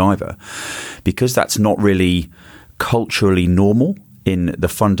Human Diver, because that's not really culturally normal in the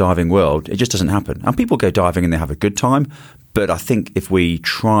fun diving world, it just doesn't happen. And people go diving and they have a good time. But I think if we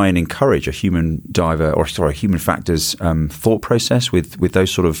try and encourage a human factors thought process with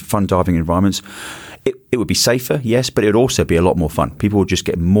those sort of fun diving environments, it would be safer, yes, but it would also be a lot more fun. People would just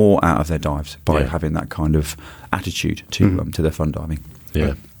get more out of their dives by having that kind of attitude to their fun diving.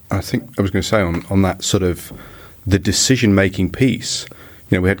 Yeah. I think I was going to say on that sort of the decision-making piece,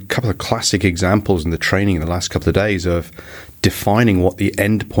 we had a couple of classic examples in the training in the last couple of days of defining what the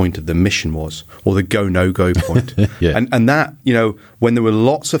end point of the mission was, or the go, no-go point. And that, when there were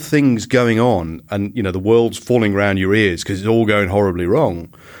lots of things going on and, the world's falling around your ears because it's all going horribly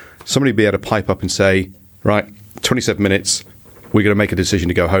wrong, somebody would be able to pipe up and say, right, 27 minutes, we're going to make a decision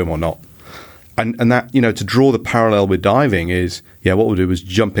to go home or not. And that, to draw the parallel with diving is, what we'll do is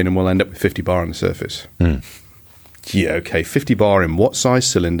jump in and we'll end up with 50 bar on the surface. Yeah, okay, 50 bar in what size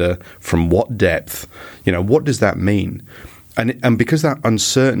cylinder, from what depth, what does that mean? And because that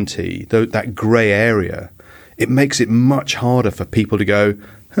uncertainty, that grey area, it makes it much harder for people to go,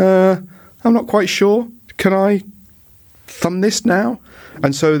 I'm not quite sure, can I thumb this now?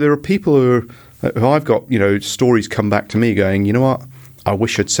 And so there are people who I've got, stories come back to me going, you know what, I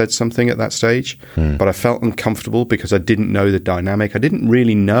wish I'd said something at that stage, but I felt uncomfortable because I didn't know the dynamic. I didn't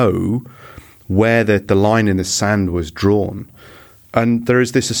really know where the line in the sand was drawn. And there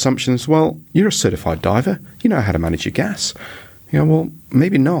is this assumption as, well, you're a certified diver. You know how to manage your gas. Well,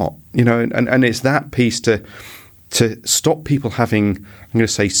 maybe not. And it's that piece to stop people having, I'm going to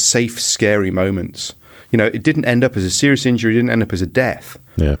say, safe, scary moments. It didn't end up as a serious injury. It didn't end up as a death.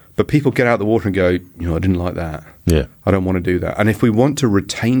 Yeah. But people get out of the water and go, I didn't like that. Yeah. I don't want to do that. And if we want to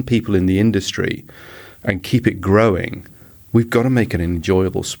retain people in the industry and keep it growing, we've got to make it an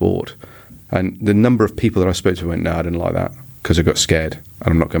enjoyable sport. And the number of people that I spoke to went, no, I didn't like that because I got scared and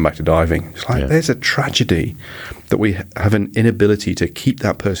I'm not going back to diving. It's like, there's a tragedy that we have an inability to keep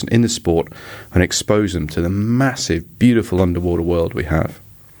that person in the sport and expose them to the massive, beautiful underwater world we have.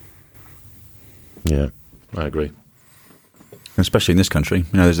 Yeah, I agree. Especially in this country,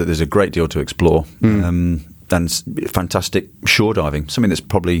 there's a great deal to explore. And fantastic shore diving, something that's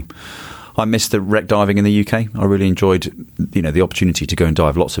probably... I miss the wreck diving in the UK. I really enjoyed, the opportunity to go and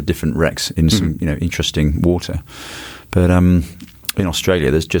dive lots of different wrecks in some, interesting water. But in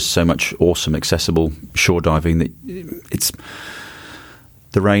Australia, there's just so much awesome, accessible shore diving that it's...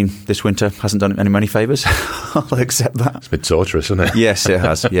 The rain this winter hasn't done any favours. I'll accept that. It's a bit torturous, isn't it? Yes, it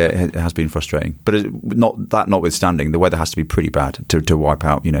has. Yeah, it has been frustrating. But notwithstanding, the weather has to be pretty bad to wipe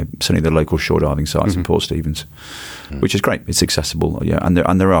out, certainly the local shore diving sites in Port Stephens, which is great. It's accessible, and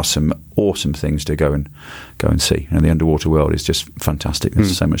there are some awesome things to go and see. And the underwater world is just fantastic.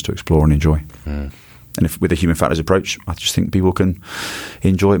 There's so much to explore and enjoy. And with a human factors approach, I just think people can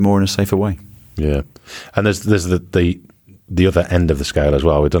enjoy it more in a safer way. Yeah, and there's the other end of the scale as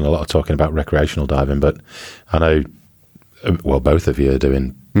well. We've done a lot of talking about recreational diving, but I know, well, both of you are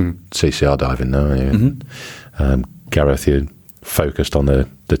doing CCR diving now, aren't you? Gareth, you're focused on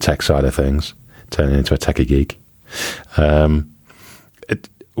the tech side of things, turning into a techie geek.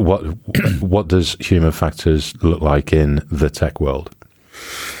 What does human factors look like in the tech world?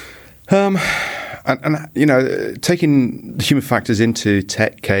 And taking the human factors into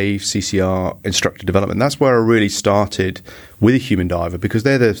tech, cave, CCR, instructor development, that's where I really started with a human diver, because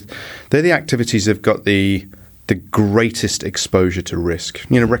they're the activities that have got the greatest exposure to risk.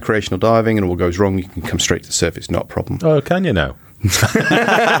 Recreational diving, and all goes wrong, you can come straight to the surface, not a problem. Oh, can you now?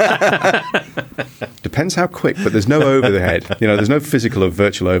 Depends how quick, but there's no overhead. There's no physical or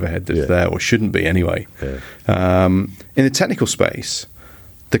virtual overhead that's there, or shouldn't be anyway. Yeah. In the technical space,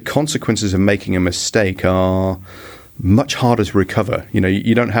 the consequences of making a mistake are much harder to recover.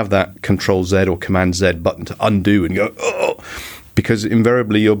 You don't have that Control Z or Command Z button to undo and go, oh, because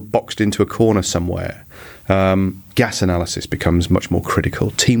invariably you're boxed into a corner somewhere. Gas analysis becomes much more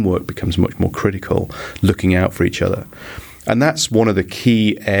critical. Teamwork becomes much more critical, looking out for each other. And that's one of the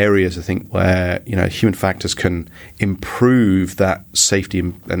key areas, I think, where human factors can improve that safety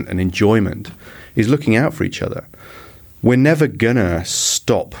and enjoyment, is looking out for each other. We're never going to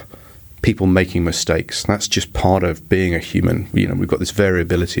stop people making mistakes. That's just part of being a human. We've got this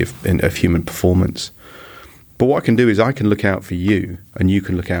variability of human performance. But what I can do is I can look out for you and you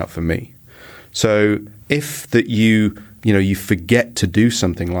can look out for me. So if you forget to do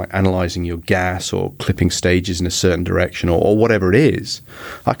something like analysing your gas or clipping stages in a certain direction or whatever it is,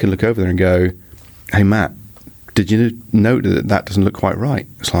 I can look over there and go, hey, Matt, did you note that doesn't look quite right?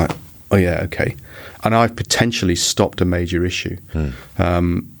 It's like, oh, yeah, okay. And I've potentially stopped a major issue.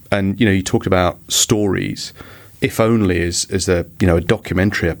 And, you talked about stories. if only as a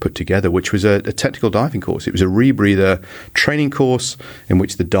documentary I put together, which was a technical diving course. It was a rebreather training course in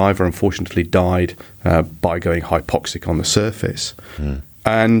which the diver unfortunately died by going hypoxic on the surface.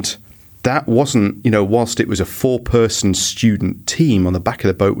 And that wasn't, whilst it was a 4-person student team on the back of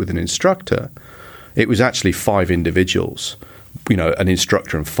the boat with an instructor, it was actually 5 individuals, an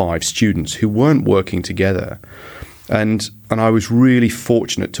instructor and 5 students who weren't working together. And I was really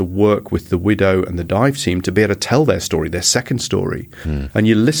fortunate to work with the widow and the dive team to be able to tell their story, their second story. And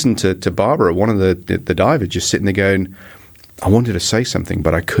you listen to Barbara, one of the divers, just sitting there going, I wanted to say something,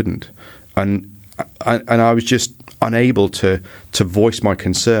 but I couldn't. And I was just unable to voice my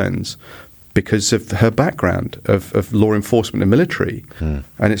concerns because of her background of law enforcement and military. And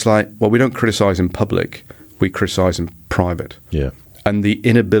it's like, well, we don't criticize in public, we criticize in private. Yeah. And the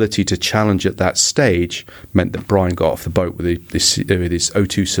inability to challenge at that stage meant that Brian got off the boat with this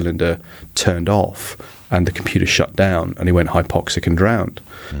O2 cylinder turned off and the computer shut down and he went hypoxic and drowned.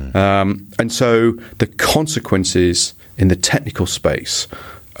 And so the consequences in the technical space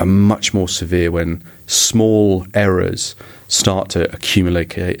are much more severe when small errors start to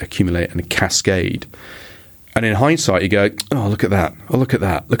accumulate and cascade. And in hindsight, you go, oh, look at that. Oh, look at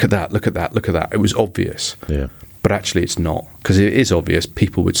that. Look at that. Look at that. Look at that. It was obvious. Yeah. But actually it's not, because if it is obvious,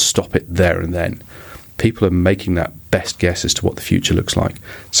 people would stop it there and then. People are making that best guess as to what the future looks like.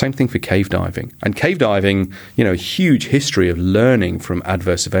 Same thing for cave diving. And cave diving, a huge history of learning from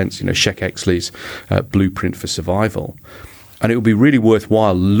adverse events, Sheck Exley's blueprint for survival. And it would be really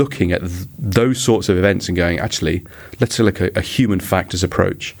worthwhile looking at those sorts of events and going, actually, let's look at a human factors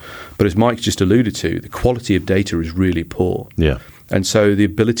approach. But as Mike just alluded to, the quality of data is really poor. Yeah. And so the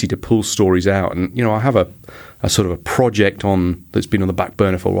ability to pull stories out, and I have a sort of a project that's been on the back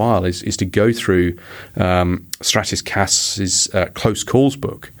burner for a while is to go through Stratis Cass's Close Calls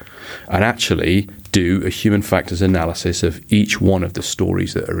book and actually do a human factors analysis of each one of the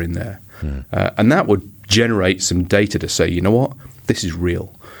stories that are in there. And that would generate some data to say, you know what, this is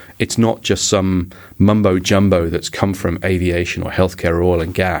real. It's not just some mumbo jumbo that's come from aviation or healthcare or oil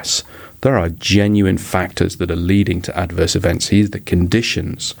and gas. There are genuine factors that are leading to adverse events. These are the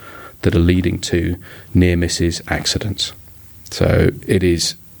conditions that are leading to near misses, accidents. So it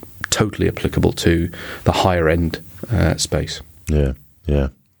is totally applicable to the higher end space. Yeah, yeah.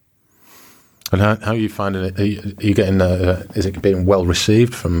 And how are you finding it? Are you getting? Is it being well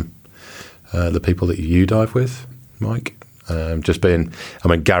received from the people that you dive with, Mike?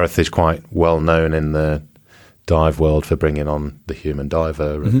 Gareth is quite well known in the dive world for bringing on the human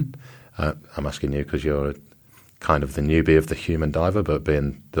diver. And, I'm asking you because you're kind of the newbie of the human diver, but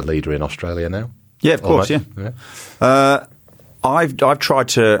being the leader in Australia now. Yeah, of course. Almost. Yeah. I've tried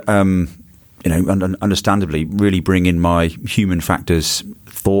to, understandably, really bring in my human factors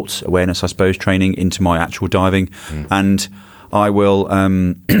thoughts, awareness, I suppose, training into my actual diving, and I will.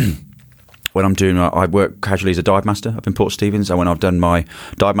 When I'm doing, I work casually as a dive master up in Port Stephens, and when I've done my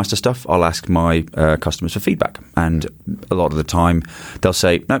dive master stuff, I'll ask my customers for feedback. And a lot of the time, they'll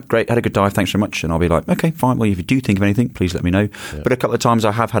say, "No, great, had a good dive, thanks very much." And I'll be like, "Okay, fine. Well, if you do think of anything, please let me know." Yeah. But a couple of times,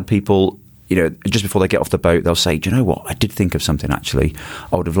 I have had people, just before they get off the boat, they'll say, "Do you know what? I did think of something. Actually,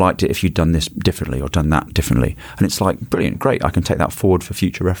 I would have liked it if you'd done this differently or done that differently." And it's like, brilliant, great. I can take that forward for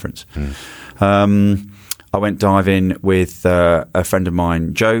future reference. I went diving with a friend of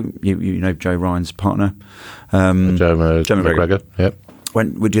mine, Joe. You know Joe, Ryan's partner. Joe McGregor. Yep.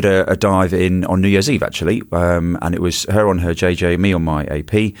 We did a dive on New Year's Eve, actually, and it was her on her JJ, me on my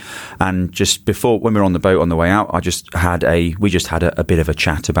AP. And just before, when we were on the boat on the way out, we just had a bit of a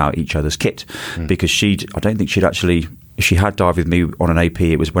chat about each other's kit, because I don't think she'd actually. If she had dived with me on an AP,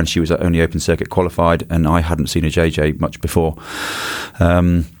 it was when she was only open circuit qualified, and I hadn't seen a JJ much before.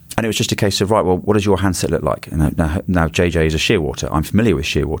 And it was just a case of, right, well, what does your handset look like? And now JJ is a shearwater. I'm familiar with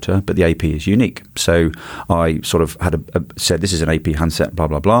shearwater, but the AP is unique. So I sort of had said, this is an AP handset, blah,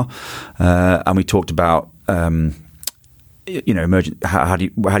 blah, blah. And we talked about, emergent. How do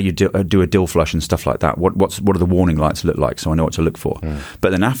you do a dill flush and stuff like that? What do the warning lights look like, so I know what to look for?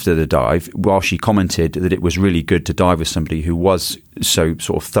 But then after the dive, while she commented that it was really good to dive with somebody who was so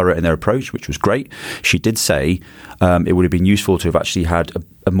sort of thorough in their approach, which was great, she did say it would have been useful to have actually had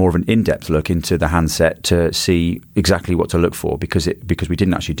a more of an in-depth look into the handset to see exactly what to look for, because we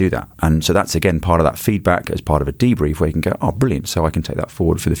didn't actually do that. And so that's again part of that feedback as part of a debrief where you can go, oh, brilliant, so I can take that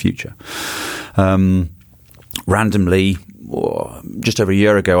forward for the future. Randomly, just over a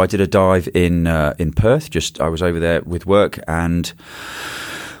year ago, I did a dive in Perth. I was over there with work and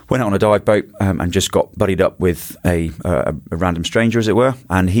went out on a dive boat and just got buddied up with a random stranger, as it were.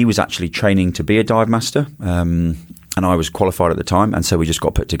 And he was actually training to be a dive master. and I was qualified at the time, and so we just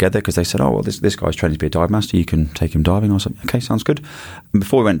got put together because they said, "Oh, well, this guy's training to be a dive master. You can take him diving." I was like, "Okay, sounds good." And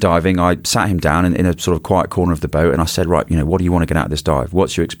before we went diving, I sat him down in a sort of quiet corner of the boat, and I said, "Right, what do you want to get out of this dive?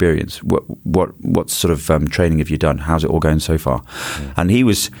 What's your experience? What sort of training have you done? How's it all going so far?" And he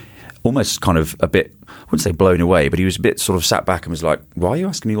was almost kind of a bit, I wouldn't say blown away, but he was a bit sort of sat back and was like, "Why are you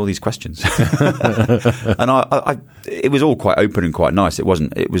asking me all these questions?" And it was all quite open and quite nice. It was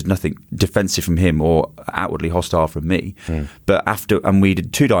nothing defensive from him or outwardly hostile from me. But we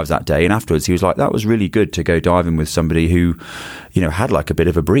did 2 dives that day, and afterwards he was like, "That was really good to go diving with somebody who, had like a bit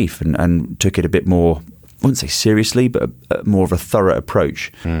of a brief and took it a bit more, I wouldn't say seriously, but more of a thorough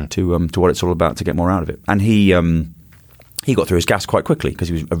approach to what it's all about, to get more out of it." And he got through his gas quite quickly because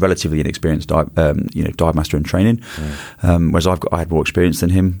he was a relatively inexperienced dive master in training, whereas I had more experience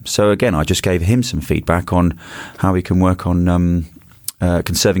than him. So again, I just gave him some feedback on how he can work on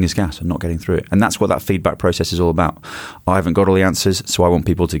conserving his gas and not getting through it. And that's what that feedback process is all about. I haven't got all the answers, so I want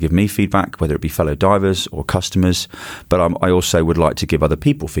people to give me feedback, whether it be fellow divers or customers. But I also would like to give other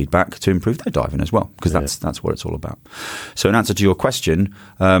people feedback to improve their diving as well, because that's what it's all about. So in answer to your question,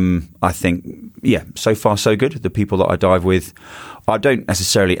 I think, so far so good. The people that I dive with, I don't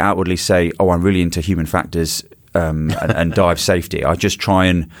necessarily outwardly say, "Oh, I'm really into human factors and dive safety." I just try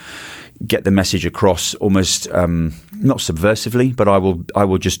and get the message across almost not subversively, but I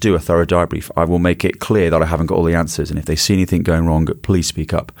will just do a thorough dive brief. I will make it clear that I haven't got all the answers, and if they see anything going wrong, please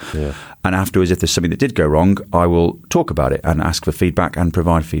speak up. And afterwards, if there's something that did go wrong, I will talk about it and ask for feedback and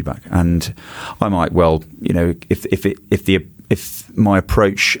provide feedback. And I might if my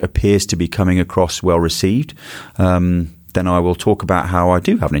approach appears to be coming across well received, then I will talk about how I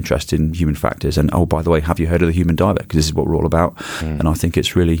do have an interest in human factors. And, oh, by the way, have you heard of the human diver? Because this is what we're all about. And I think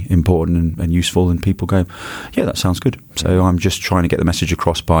it's really important and useful. And people go, "Yeah, that sounds good." So I'm just trying to get the message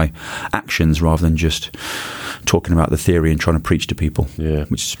across by actions rather than just talking about the theory and trying to preach to people,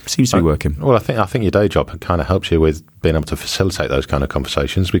 which seems to be working. Well, I think your day job kind of helps you with being able to facilitate those kind of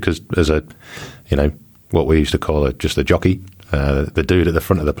conversations, because as a, what we used to call just a jockey, the dude at the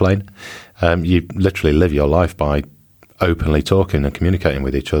front of the plane, you literally live your life by openly talking and communicating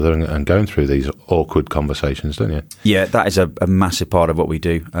with each other and going through these awkward conversations, don't you? Yeah, that is a massive part of what we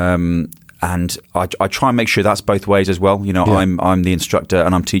do. And I try and make sure that's both ways as well. I'm the instructor,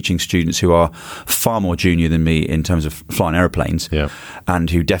 and I'm teaching students who are far more junior than me in terms of flying aeroplanes, and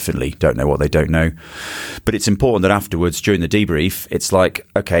who definitely don't know what they don't know. But it's important that afterwards, during the debrief, it's like,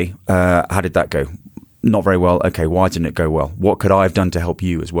 okay, how did that go? Not very well. Okay, why didn't it go well? What could I have done to help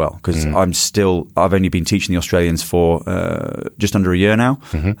you as well? Because I've only been teaching the Australians for just under a year now.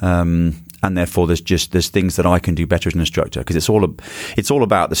 And therefore there's things that I can do better as an instructor, because it's all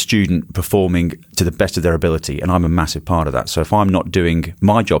about the student performing to the best of their ability, and I'm a massive part of that. So if I'm not doing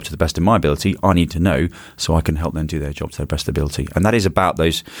my job to the best of my ability, I need to know so I can help them do their job to their best ability. And that is about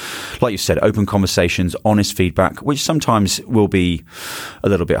those, like you said, open conversations, honest feedback, which sometimes will be a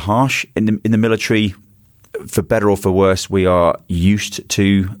little bit harsh. In the military, for better or for worse, we are used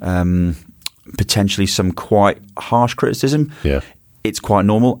to potentially some quite harsh criticism. It's quite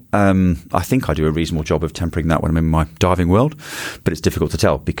normal. I think I do a reasonable job of tempering that when I'm in my diving world, but it's difficult to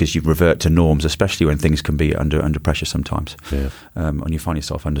tell because you revert to norms, especially when things can be under pressure sometimes, and you find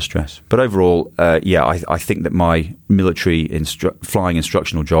yourself under stress. But overall, I think that my military flying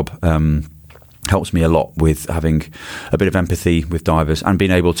instructional job helps me a lot with having a bit of empathy with divers and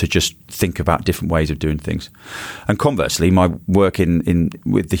being able to just think about different ways of doing things. And conversely, my work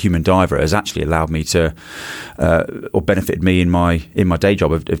with the human diver has actually allowed me to, or benefited me in my day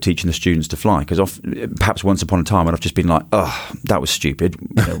job of teaching the students to fly. Because perhaps once upon a time, I've just been like, "Oh, that was stupid.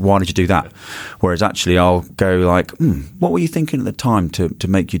 Why did you do that?" Whereas actually, I'll go like, "What were you thinking at the time to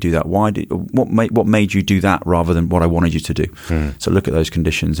make you do that? What made you do that rather than what I wanted you to do?" So look at those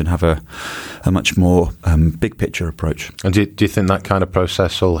conditions and have a much more big picture approach. And do you think that kind of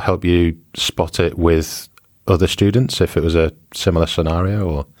process will help you spot it with other students if it was a similar scenario,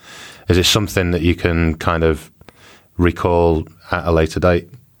 or is it something that you can kind of recall at a later date?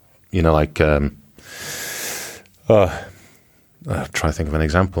 Like I'll try to think of an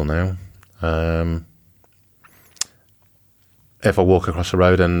example now. If I walk across the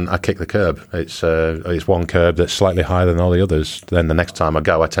road and I kick the curb, it's one curb that's slightly higher than all the others. Then the next time I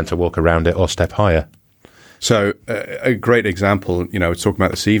go, I tend to walk around it or step higher. So a great example, we're talking about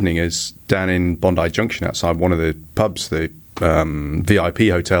this evening, is down in Bondi Junction outside one of the pubs, the VIP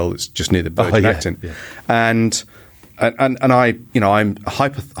hotel that's just near the Virgin Acton. And I'm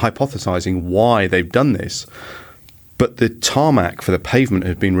hypothesizing why they've done this. But the tarmac for the pavement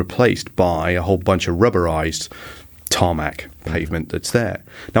has been replaced by a whole bunch of rubberized tarmac pavement that's there.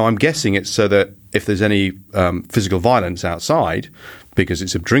 Now, I'm guessing it's so that if there's any physical violence outside, because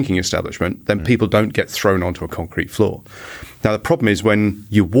it's a drinking establishment, then people don't get thrown onto a concrete floor. Now, the problem is when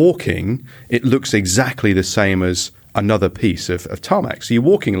you're walking, it looks exactly the same as another piece of tarmac. So you're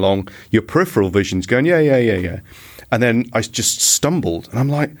walking along, your peripheral vision's going, yeah. And then I just stumbled, and I'm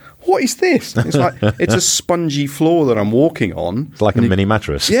like, what is this? It's like, it's a spongy floor that I'm walking on. It's like a mini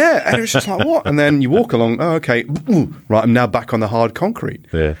mattress. Yeah, and it's just like, what? And then you walk along, oh, okay, right, I'm now back on the hard concrete.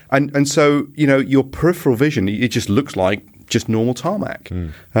 Yeah. And so, your peripheral vision, it just looks like just normal tarmac.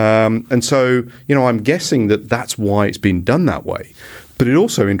 And so, I'm guessing that that's why it's been done that way. But it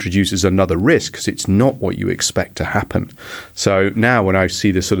also introduces another risk because it's not what you expect to happen. So now when I see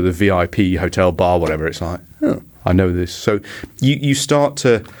the sort of the VIP hotel bar, whatever, it's like, oh, I know this. So you start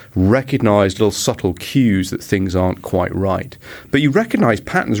to recognize little subtle cues that things aren't quite right. But you recognize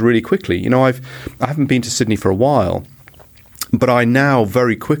patterns really quickly. I haven't been to Sydney for a while, but I now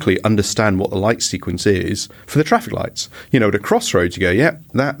very quickly understand what the light sequence is for the traffic lights. At a crossroads, you go, yeah,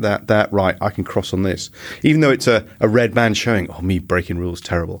 that, right, I can cross on this. Even though it's a red man showing, me breaking rules,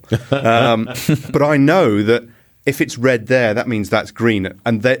 terrible. But I know that if it's red there, that means that's green,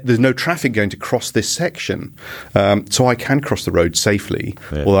 and there's no traffic going to cross this section. So I can cross the road safely,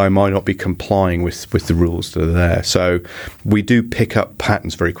 although I might not be complying with the rules that are there. So we do pick up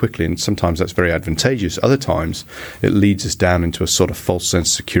patterns very quickly, and sometimes that's very advantageous. Other times it leads us down into a sort of false sense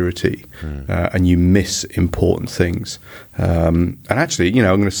of security, and you miss important things. And actually, I'm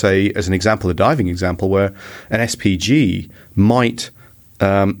going to say, as an example, a diving example, where an SPG might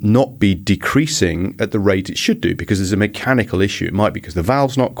not be decreasing at the rate it should do because there's a mechanical issue. It might be because the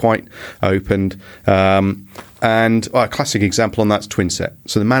valve's not quite opened. And a classic example on that's twin set.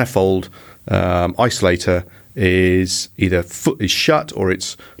 So the manifold isolator is either is shut or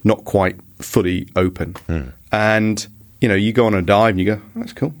it's not quite fully open. And, you go on a dive and you go,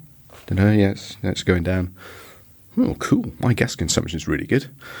 that's cool. Don't know, it's going down. Oh, cool. My gas consumption is really good.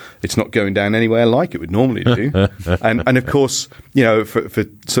 It's not going down anywhere like it would normally do. and of course, for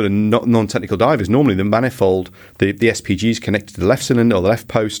sort of non-technical divers, normally the manifold, the SPG is connected to the left cylinder or the left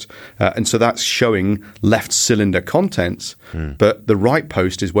post. And so that's showing left cylinder contents. But the right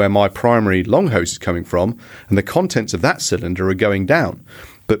post is where my primary long hose is coming from. And the contents of that cylinder are going down.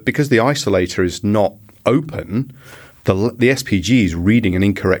 But because the isolator is not open, the SPG is reading an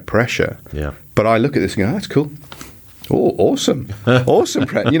incorrect pressure. Yeah. But I look at this and go, that's cool. Oh, awesome. Awesome.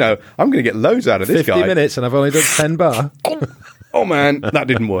 I'm going to get loads out of this 50 guy. 50 minutes and I've only done 10 bar. Oh, man, that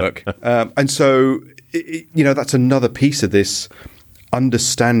didn't work. And so, that's another piece of this,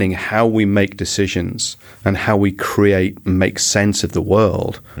 understanding how we make decisions and how we make sense of the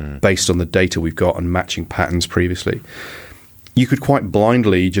world based on the data we've got and matching patterns previously. You could quite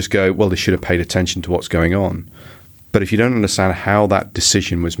blindly just go, well, they should have paid attention to what's going on. But if you don't understand how that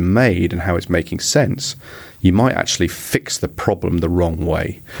decision was made and how it's making sense, you might actually fix the problem the wrong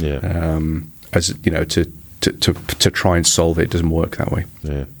way. Yeah. To try and solve it, it doesn't work that way.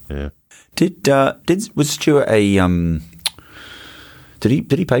 Yeah. Was Stuart a did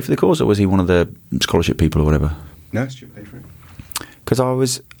he pay for the course, or was he one of the scholarship people or whatever? No, Stuart paid for it. Because I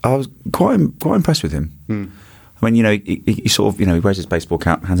was quite impressed with him. I mean, he sort of, he wears his baseball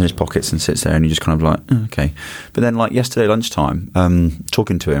cap, hands in his pockets, and sits there, and you're just kind of like, oh, okay. But then, like yesterday lunchtime,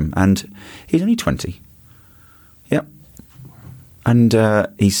 talking to him, and he's only 20. Yep. And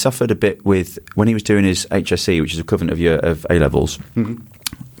he suffered a bit with when he was doing his HSC, which is equivalent of A levels.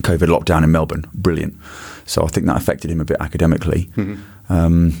 COVID lockdown in Melbourne, brilliant. So I think that affected him a bit academically.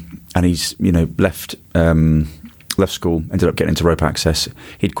 And he's left school, ended up getting into rope access.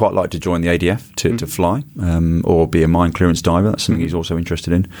 He'd quite like to join the ADF to fly or be a mine clearance diver. That's something he's also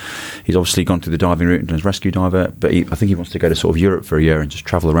interested in. He's obviously gone through the diving route and done his rescue diver, but I think he wants to go to sort of Europe for a year and just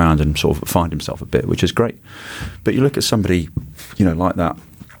travel around and sort of find himself a bit, which is great. But you look at somebody, like that,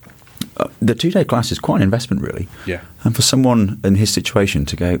 the 2-day class is quite an investment, really. Yeah. And for someone in his situation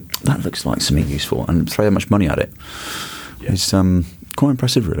to go, that looks like something useful, and throw that much money at it, is quite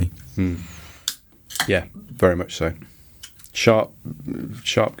impressive, really. Yeah, very much so. Sharp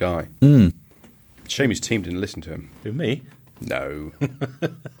guy. Shame his team didn't listen to him. Who, me? No.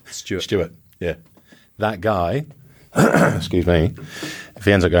 Stuart, yeah. That guy, excuse me, if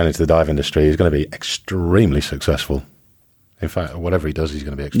he ends up going into the dive industry, he's going to be extremely successful. In fact, whatever he does, he's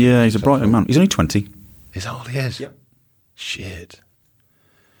going to be extremely he's a bright young man. He's only 20. Is that all he is? Yep. Shit.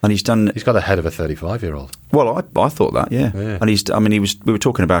 And he's got the head of a 35-year-old. Well, I thought that, yeah. And we were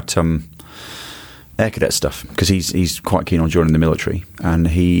talking about air cadet stuff, because he's quite keen on joining the military, and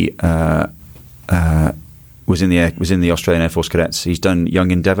he was in the Australian Air Force Cadets. He's done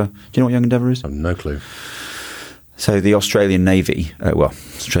Young Endeavour. Do you know what Young Endeavour is? I have no clue. So the Australian Navy,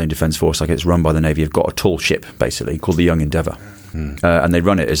 Australian Defence Force, like it's run by the Navy, have got a tall ship basically called the Young Endeavour, and they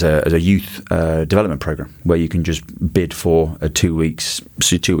run it as a youth development program where you can just bid for a 2 weeks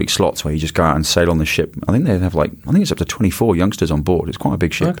slots where you just go out and sail on the ship. I think they have it's up to 24 youngsters on board. It's quite a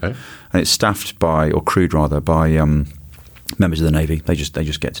big ship, and it's staffed by members of the Navy. They just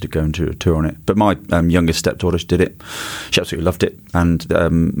get to go and do a tour on it. But my youngest stepdaughter did it. She absolutely loved it. And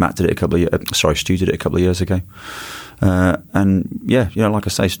Matt did it Stu did it a couple of years ago. And yeah, like I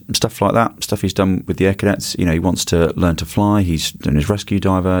say, stuff like that, stuff he's done with the Air Cadets. He wants to learn to fly. He's done his rescue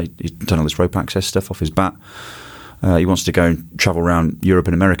diver. He's done all this rope access stuff off his bat. He wants to go and travel around Europe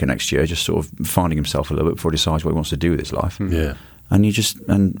and America next year, just sort of finding himself a little bit before he decides what he wants to do with his life. Yeah. And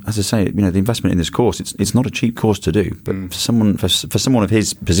as I say, the investment in this course, it's not a cheap course to do. But for someone of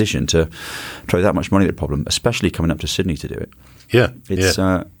his position to throw that much money at the problem, especially coming up to Sydney to do it,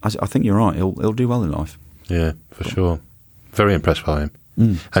 I think you're right. He'll do well in life. Yeah, for sure. Very impressed by him.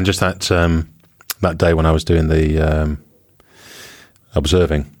 And just that day when I was doing the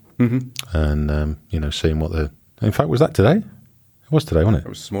observing, and seeing what in fact, was that today? It was today, wasn't it? It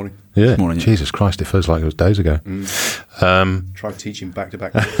was this morning. Yeah. This morning, yeah. Jesus Christ, it feels like it was days ago. Try teaching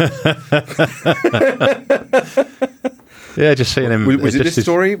back-to-back. Yeah, just seeing him. Was it this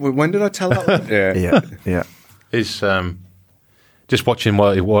story? When did I tell that one? Yeah. He's just watching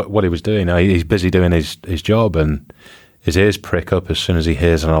what he was doing. He's busy doing his job, and his ears prick up as soon as he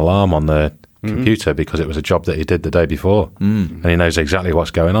hears an alarm on the computer because it was a job that he did the day before, and he knows exactly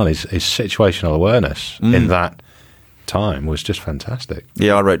what's going on. His situational awareness in that time was just fantastic.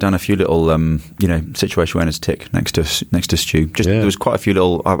 Yeah, I wrote down a few little, situation awareness tick next to Stu. There was quite a few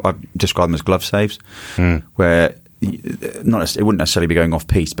little. I describe them as glove saves, where it wouldn't necessarily be going off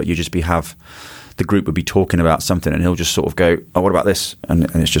piece, but you just have the group would be talking about something, and he'll just sort of go, "Oh, what about this?" And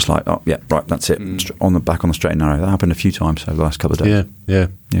it's just like, "Oh, yeah, right, that's it." On the straight and narrow. That happened a few times over the last couple of days. Yeah,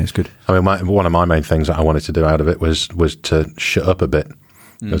 it's good. I mean, one of my main things that I wanted to do out of it was to shut up a bit.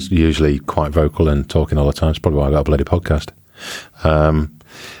 I was usually quite vocal and talking all the time. It's probably why I got a bloody podcast.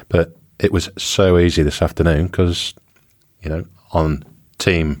 But it was so easy this afternoon because, on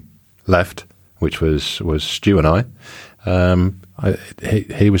team left, which was Stu and I,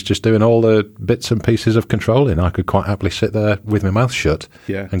 he was just doing all the bits and pieces of controlling. I could quite happily sit there with my mouth shut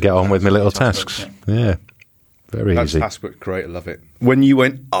and get on with my little tasks. Yeah. Very easy. That's great. I love it. When you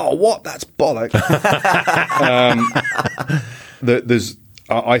went, "Oh, what? That's bollocks."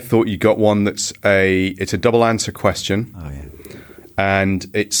 I thought you got one it's a double answer question. Oh, yeah. And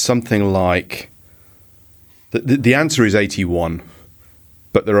it's something like, the answer is 81,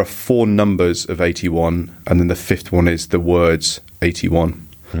 but there are 4 numbers of 81, and then the 5th one is the words 81.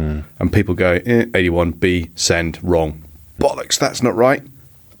 And people go, 81, B, send, wrong. Bollocks, that's not right.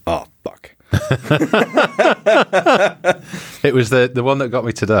 Oh, fuck. It was the one that got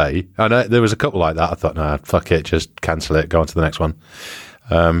me today. I know there was a couple like that. I thought, no, fuck it, just cancel it, go on to the next one.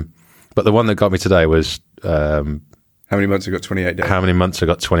 But the one that got me today was how many months have got 28 days? How many months have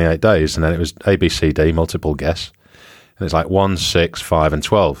got 28 days? And then it was A, B, C, D, multiple guess. And it's like 1, 6, 5, and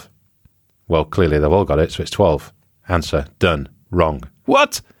 12. Well, clearly they've all got it, so it's 12. Answer, done, wrong.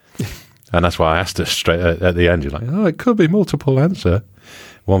 What? And that's why I asked it straight at the end. You're like, oh, it could be multiple answer.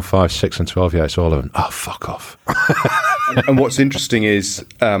 1, 5, 6, and 12. Yeah, it's all of them. Oh, fuck off. And what's interesting is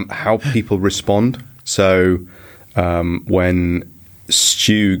how people respond. So when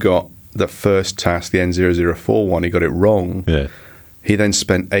Stu got the first task, the N004 one, he got it wrong. Yeah. He then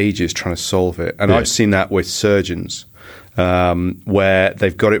spent ages trying to solve it. And I've seen that with surgeons where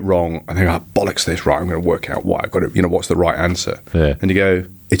they've got it wrong and they go, bollocks this, right, I'm going to work out why I've got it, what's the right answer. Yeah. And you go,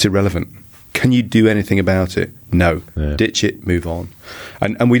 it's irrelevant. Can you do anything about it? No. Yeah. Ditch it, move on.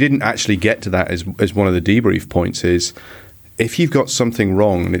 And we didn't actually get to that as one of the debrief points is, if you've got something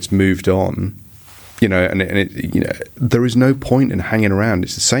wrong and it's moved on, there is no point in hanging around.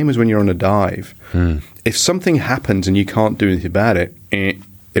 It's the same as when you're on a dive. If something happens and you can't do anything about it,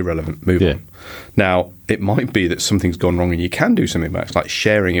 irrelevant, move on. Now, it might be that something's gone wrong and you can do something about it. It's like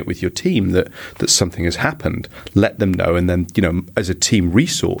sharing it with your team that something has happened. Let them know, and then, as a team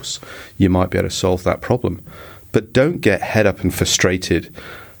resource, you might be able to solve that problem. But don't get head up and frustrated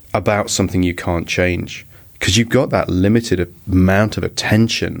about something you can't change, because you've got that limited amount of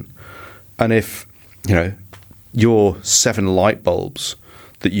attention. And if your 7 light bulbs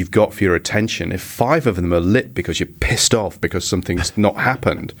that you've got for your attention, if 5 of them are lit because you're pissed off because something's not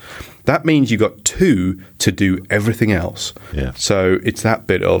happened, that means you've got 2 to do everything else. Yeah. So it's that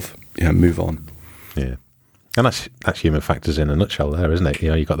bit of move on. Yeah. And that's human factors in a nutshell there, isn't it?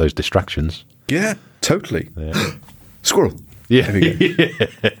 You've got those distractions. Yeah, totally. Yeah. Squirrel. Yeah. There we go.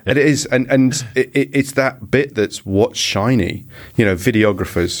 And it is, and it's that bit that's what's shiny.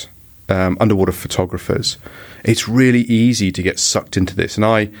 Videographers, underwater photographers. It's really easy to get sucked into this. And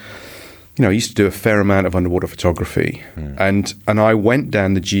I used to do a fair amount of underwater photography, and I went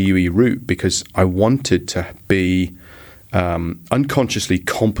down the GUE route because I wanted to be unconsciously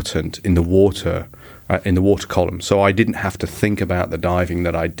competent in the water column. So I didn't have to think about the diving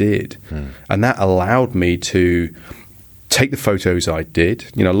that I did, and that allowed me to take the photos I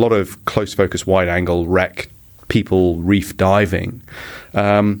did. A lot of close focus, wide angle, wreck, people, reef diving,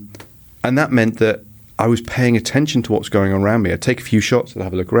 and that meant that I was paying attention to what's going on around me. I'd take a few shots, I'd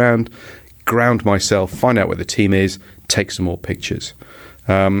have a look around, ground myself, find out where the team is, take some more pictures.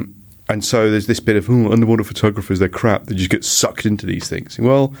 And so there's this bit of, underwater photographers, they're crap. They just get sucked into these things.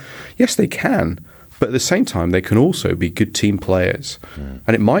 Well, yes, they can. But at the same time, they can also be good team players.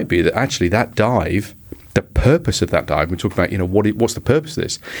 And it might be that actually that dive, the purpose of that dive, we're talking about, what's the purpose of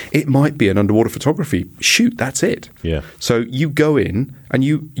this? It might be an underwater photography shoot. That's it. Yeah. So you go in and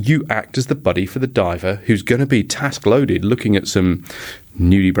you act as the buddy for the diver who's going to be task loaded looking at some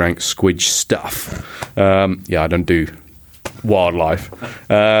nudibranch squidge stuff. I don't do wildlife.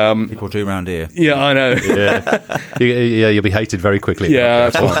 People do around here. Yeah, I know. You'll be hated very quickly. Yeah,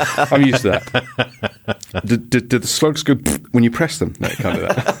 that's fine. I'm used to that. Do the slugs go when you press them? No, you can't do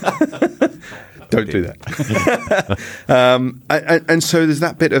that. Don't do that. And so there's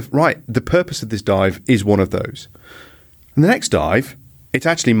that bit of, right, the purpose of this dive is one of those. And the next dive, it's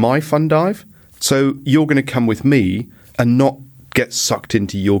actually my fun dive. So you're going to come with me and not get sucked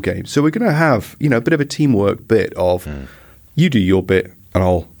into your game. So we're going to have, a bit of a teamwork bit of you do your bit and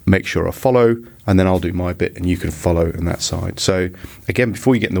I'll make sure I follow, and then I'll do my bit and you can follow on that side. So again,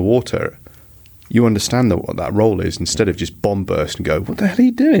 before you get in the water, you understand what that role is instead of just bomb burst and go, what the hell are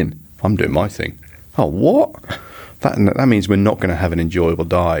you doing? I'm doing my thing. Oh, what? That means we're not going to have an enjoyable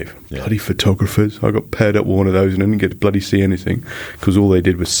dive. Yeah. Bloody photographers. I got paired up with one of those and I didn't get to bloody see anything because all they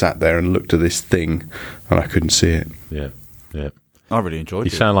did was sat there and looked at this thing and I couldn't see it. Yeah, yeah. I really enjoyed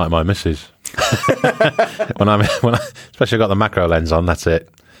it. You sound like my missus. when I especially got the macro lens on, that's it.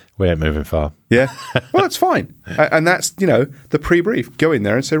 We ain't moving far. Yeah. Well, that's fine. And that's, the pre-brief. Go in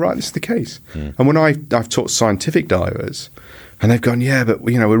there and say, right, this is the case. And when I've taught scientific divers, and they've gone, yeah, but,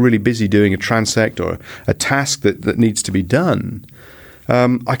 we're really busy doing a transect or a task that needs to be done.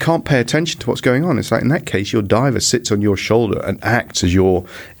 I can't pay attention to what's going on. It's like, in that case, your diver sits on your shoulder and acts as your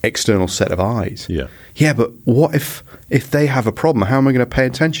external set of eyes. Yeah. Yeah, but what if they have a problem? How am I going to pay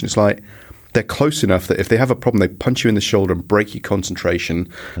attention? It's like, they're close enough that if they have a problem, they punch you in the shoulder and break your concentration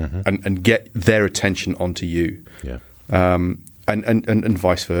and get their attention onto you. Yeah. And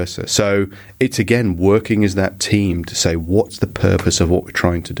vice versa. So it's, again, working as that team to say, what's the purpose of what we're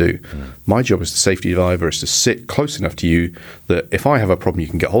trying to do? My job as the safety diver is to sit close enough to you that if I have a problem, you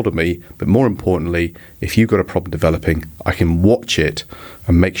can get hold of me. But more importantly, if you've got a problem developing, I can watch it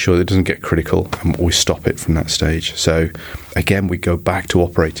and make sure that it doesn't get critical and always stop it from that stage. So, again, we go back to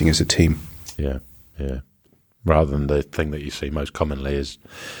operating as a team. Yeah, yeah. Rather than the thing that you see most commonly is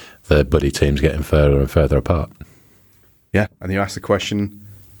the buddy teams getting further and further apart. Yeah, and you ask the question,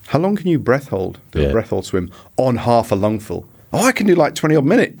 how long can you breath hold, do a breath hold swim on half a lungful? Oh, I can do like 20 odd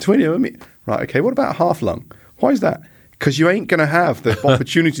minutes. Right, okay, what about half lung? Why is that? Because you ain't going to have the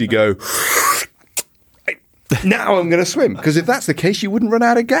opportunity to go, now I'm going to swim. Because if that's the case, you wouldn't run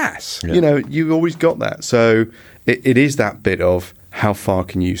out of gas. Yeah. You've always got that. So it is that bit of how far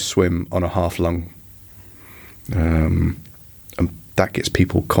can you swim on a half lung? And that gets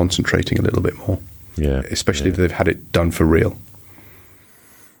people concentrating a little bit more. Yeah, especially if they've had it done for real.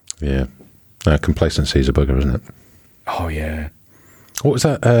 Yeah, complacency is a bugger, isn't it? Oh yeah. What was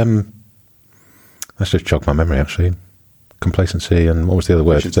that? Let's just jog my memory. Actually, complacency and what was the other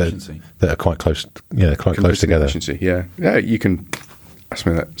word? That are quite close. Yeah, quite close together. Efficiency. Yeah, yeah. You can ask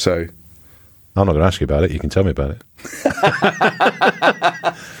me that. So I'm not going to ask you about it. You can tell me about it.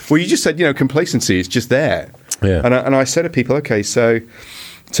 Well, you just said complacency is just there. Yeah, and I said to people, okay, so.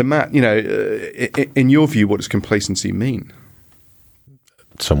 To Matt, in your view, what does complacency mean?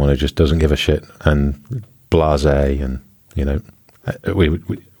 Someone who just doesn't give a shit and blasé, and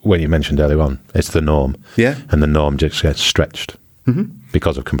when you mentioned earlier on, it's the norm. Yeah, and the norm just gets stretched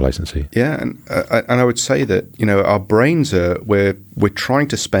because of complacency. Yeah, and I would say that our brains we're trying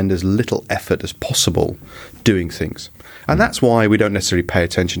to spend as little effort as possible doing things. And that's why we don't necessarily pay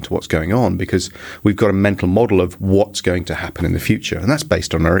attention to what's going on, because we've got a mental model of what's going to happen in the future. And that's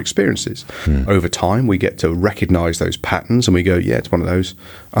based on our experiences. Over time, we get to recognize those patterns and we go, yeah, it's one of those.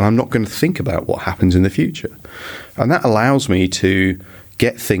 And I'm not going to think about what happens in the future. And that allows me to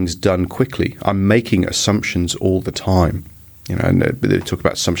get things done quickly. I'm making assumptions all the time. and they talk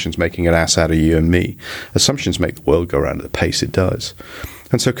about assumptions making an ass out of you and me. Assumptions make the world go around at the pace it does.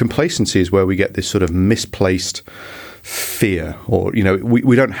 And so complacency is where we get this sort of misplaced fear, or,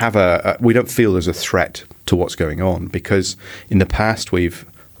 we don't have we don't feel there's a threat to what's going on, because in the past we've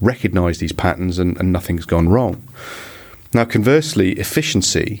recognized these patterns and nothing's gone wrong. Now, conversely,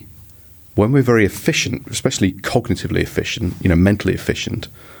 efficiency, when we're very efficient, especially cognitively efficient, mentally efficient,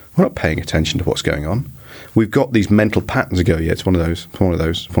 we're not paying attention to what's going on. We've got these mental patterns that go, yeah, it's one of those,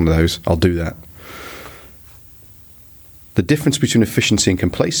 I'll do that. The difference between efficiency and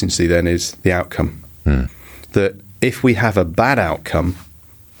complacency then is the outcome. That if we have a bad outcome,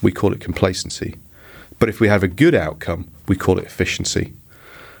 we call it complacency. But if we have a good outcome, we call it efficiency.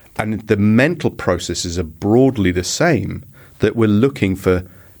 And the mental processes are broadly the same, that we're looking for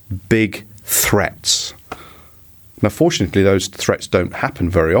big threats. Now, fortunately, those threats don't happen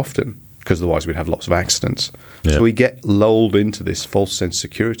very often, because otherwise we'd have lots of accidents. Yeah. So we get lulled into this false sense of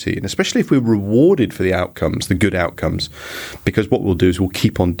security, and especially if we're rewarded for the outcomes, the good outcomes, because what we'll do is we'll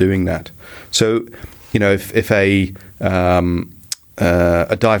keep on doing that. So, if a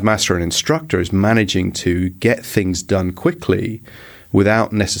dive master, an instructor, is managing to get things done quickly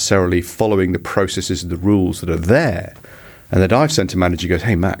without necessarily following the processes and the rules that are there, and the dive center manager goes,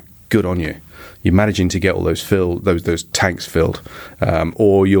 "Hey, Matt, good on you. You're managing to get all those those tanks filled,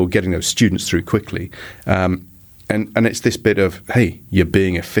 or you're getting those students through quickly." And it's this bit of, hey, you're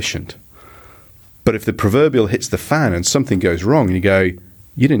being efficient. But if the proverbial hits the fan and something goes wrong, and you go,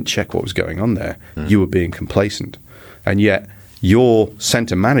 you didn't check what was going on there. You were being complacent. And yet your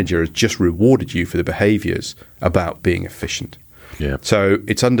center manager has just rewarded you for the behaviors about being efficient. Yeah. So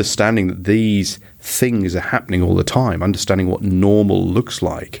it's understanding that these things are happening all the time, understanding what normal looks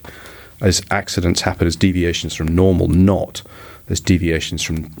like. As accidents happen as deviations from normal, not as deviations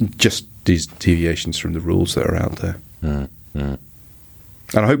from just these deviations from the rules that are out there. And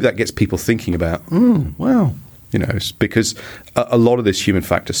I hope that gets people thinking about, it's because a lot of this human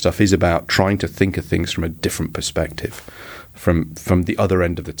factor stuff is about trying to think of things from a different perspective, from the other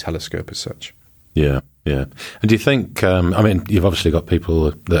end of the telescope as such. Yeah, yeah. And do you think, you've obviously got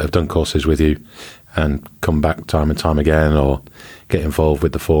people that have done courses with you and come back time and time again, or get involved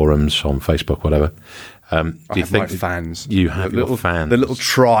with the forums on Facebook, whatever. Do you think my fans? You have little fans, the little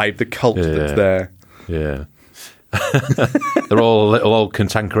tribe, the cult that's there. Yeah, they're all little old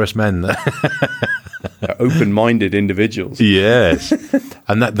cantankerous men. Open-minded individuals. Yes,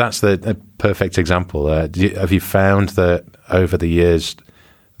 and that's the perfect example. Have you found that over the years,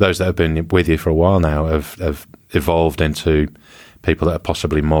 those that have been with you for a while now have evolved into people that are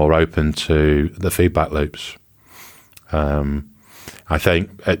possibly more open to the feedback loops? I think,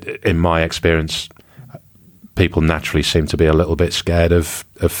 in my experience, people naturally seem to be a little bit scared of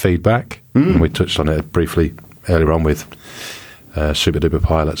feedback. And we touched on it briefly earlier on with super duper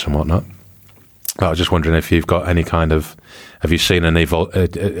pilots and whatnot. I was just wondering if you've got any kind of, have you seen an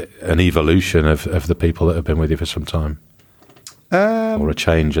evolution of the people that have been with you for some time, or a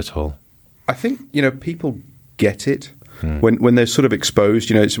change at all? I think people get it. When they're sort of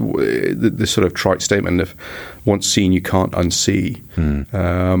exposed, it's the sort of trite statement of once seen, you can't unsee.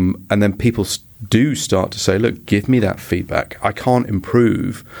 And then people do start to say, look, give me that feedback. I can't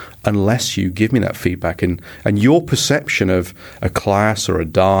improve unless you give me that feedback. And your perception of a class or a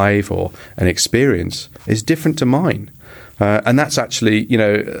dive or an experience is different to mine. And that's actually,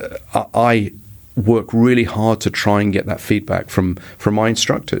 I work really hard to try and get that feedback from my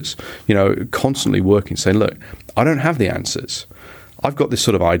instructors, constantly working, saying, look, I don't have the answers. I've got this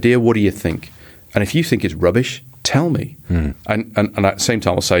sort of idea. What do you think? And if you think it's rubbish, tell me. And at the same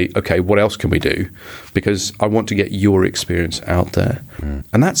time, I'll say, okay, what else can we do? Because I want to get your experience out there.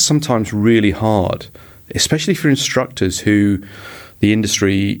 And that's sometimes really hard, especially for instructors who the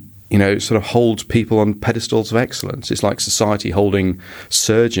industry, sort of holds people on pedestals of excellence. It's like society holding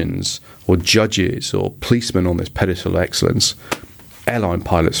surgeons or judges or policemen on this pedestal of excellence. Airline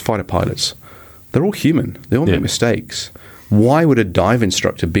pilots, fighter pilots, they're all human. They all make mistakes. Why would a dive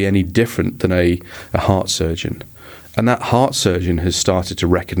instructor be any different than a heart surgeon? And that heart surgeon has started to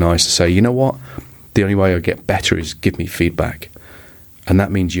recognize, to say, you know what? The only way I get better is give me feedback. And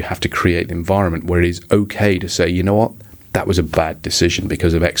that means you have to create an environment where it is okay to say, you know what? That was a bad decision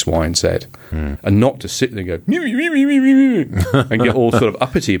because of X, Y, and Z. And not to sit there and go, and get all sort of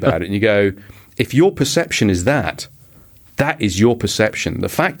uppity about it. And you go, if your perception is that is your perception. The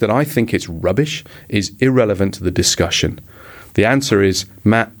fact that I think it's rubbish is irrelevant to the discussion. The answer is,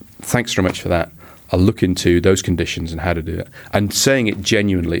 Matt, thanks very much for that. I'll look into those conditions and how to do it. And saying it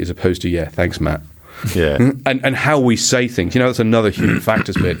genuinely as opposed to, yeah, thanks, Matt. Yeah. And how we say things. That's another human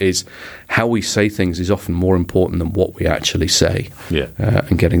factors bit, is how we say things is often more important than what we actually say. Yeah.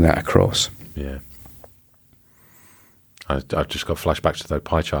 And getting that across. Yeah. I've just got flashbacks to those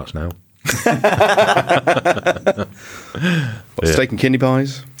pie charts now. Steak and kidney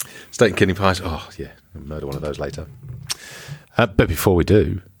pies? Steak and kidney pies. Oh, yeah. I'll murder one of those later. But before we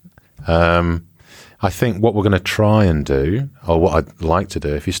do, I think what we're going to try and do, or what I'd like to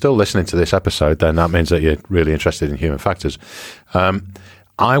do, if you're still listening to this episode, then that means that you're really interested in human factors.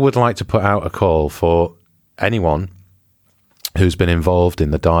 I would like to put out a call for anyone who's been involved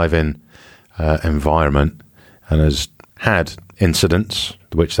in the diving environment and has had incidents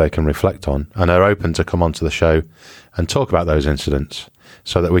which they can reflect on, and are open to come onto the show and talk about those incidents,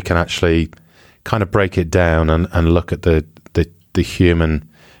 so that we can actually kind of break it down and look at the human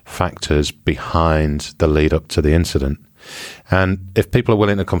factors behind the lead up to the incident. And if people are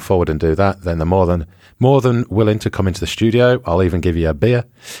willing to come forward and do that, then they're more than willing to come into the studio. I'll even give you a beer.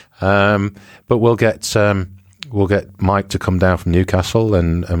 But we'll get Mike to come down from Newcastle,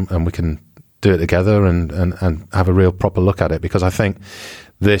 and we can do it together and have a real proper look at it, because I think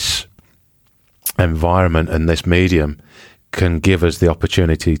this environment and this medium can give us the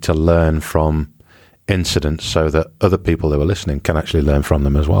opportunity to learn from incidents, so that other people who are listening can actually learn from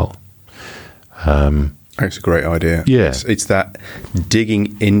them as well. It's a great idea. Yeah. It's that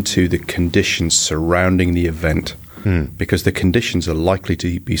digging into the conditions surrounding the event, because the conditions are likely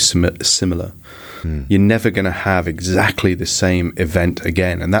to be similar. You're never going to have exactly the same event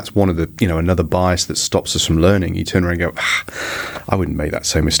again, and that's one of the another bias that stops us from learning. You turn around and go, I wouldn't make that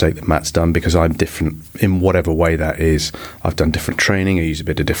same mistake that Matt's done, because I'm different in whatever way that is. I've done different training. I use a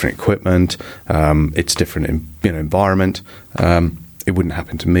bit of different equipment. It's different environment. It wouldn't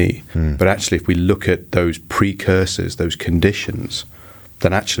happen to me. But actually, if we look at those precursors, those conditions,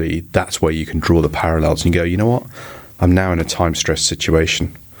 then actually that's where you can draw the parallels and go, you know what? I'm now in a time-stressed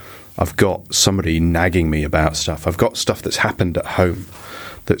situation. I've got somebody nagging me about stuff. I've got stuff that's happened at home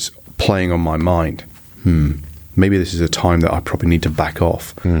that's playing on my mind. Maybe this is a time that I probably need to back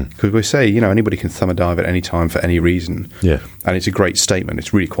off. Because we say, anybody can thumb a dive at any time for any reason. Yeah. And it's a great statement.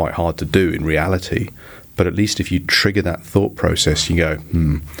 It's really quite hard to do in reality. But at least if you trigger that thought process, you go,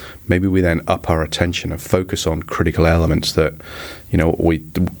 maybe we then up our attention and focus on critical elements that,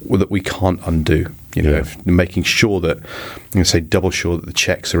 that we can't undo. Making sure that, I'm going to say double sure that the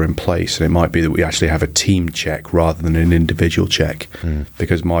checks are in place. And it might be that we actually have a team check rather than an individual check,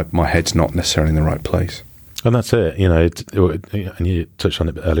 because my head's not necessarily in the right place. And that's it. And you touched on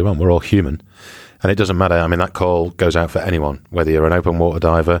it earlier on, we're all human. And it doesn't matter. I mean, that call goes out for anyone, whether you're an open water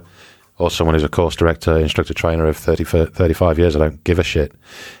diver or someone who's a course director, instructor trainer of 35 years. I don't give a shit.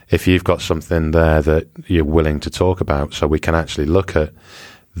 If you've got something there that you're willing to talk about, so we can actually look at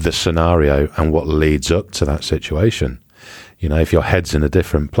the scenario and what leads up to that situation. If your head's in a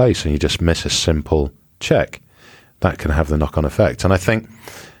different place and you just miss a simple check, that can have the knock-on effect. And I think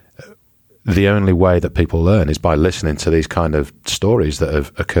the only way that people learn is by listening to these kind of stories that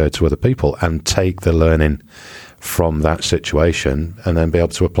have occurred to other people, and take the learning from that situation and then be able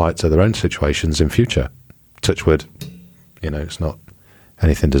to apply it to their own situations in future. Touch wood, it's not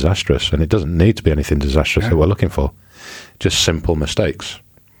anything disastrous, and it doesn't need to be anything disastrous that we're looking for. Just simple mistakes.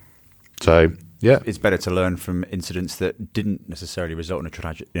 So, yeah. It's better to learn from incidents that didn't necessarily result in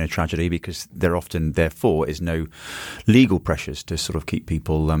a tragedy, because there often, therefore, is no legal pressures to sort of keep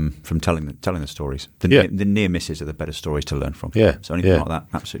people from telling the stories. The near misses are the better stories to learn from. Yeah. So anything like that,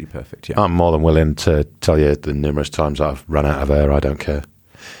 absolutely perfect. Yeah. I'm more than willing to tell you the numerous times I've run out of air. I don't care.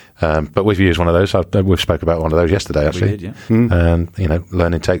 But we've used one of those. We've spoke about one of those yesterday, actually. We did, yeah. And,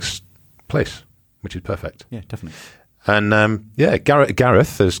 learning takes place, which is perfect. Yeah, definitely. And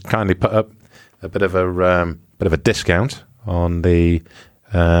Gareth has kindly put up a bit of a discount on the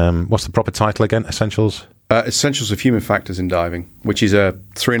what's the proper title again? Essentials. Essentials of Human Factors in Diving, which is a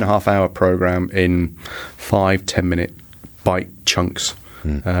 3.5-hour program in 5-10 minute bite chunks.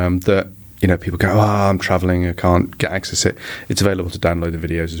 That people go, I'm traveling, I can't get access to it. It's available to download the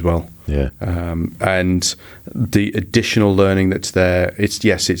videos as well. Yeah. And the additional learning that's there, it's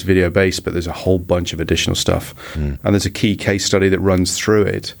video based, but there's a whole bunch of additional stuff. And there's a key case study that runs through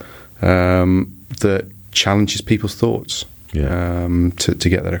it that challenges people's thoughts. To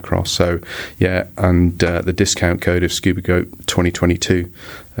get that across. So, and the discount code of Scuba Goat 2022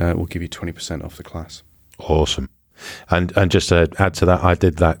 will give you 20% off the class. Awesome. And just to add to that, I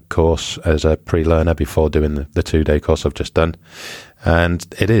did that course as a pre-learner before doing the 2-day course I've just done. And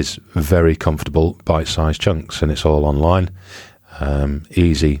it is very comfortable, bite-sized chunks, and it's all online.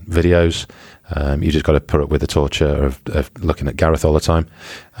 easy videos. You just got to put up with the torture of looking at Gareth all the time.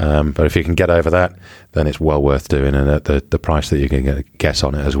 But if you can get over that, then it's well worth doing. And at the price that you can get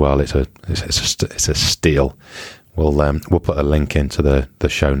on it as well, it's a steal. We'll put a link into the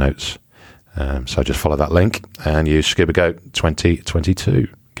show notes. So just follow that link and use Scuba Goat 2022.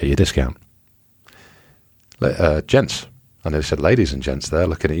 Get your discount. Gents. I nearly said ladies and gents there,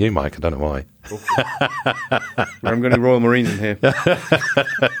 looking at you, Mike. I don't know why. I'm going to Royal Marines in here.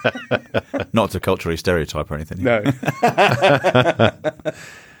 Not to culturally stereotype or anything. No.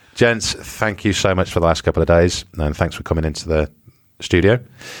 Gents, thank you so much for the last couple of days, and thanks for coming into the studio.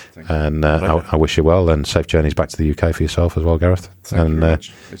 And I wish you well, and safe journeys back to the UK for yourself as well, Gareth. Thank you very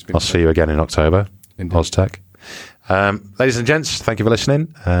much. I'll see you again in October. Indeed. Oztech. Ladies and gents, thank you for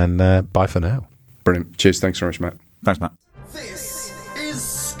listening, and bye for now. Brilliant. Cheers. Thanks very much, Matt. Thanks, Matt. This is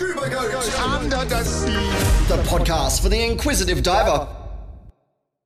Scuba Goat Under the Sea, the podcast for the inquisitive diver.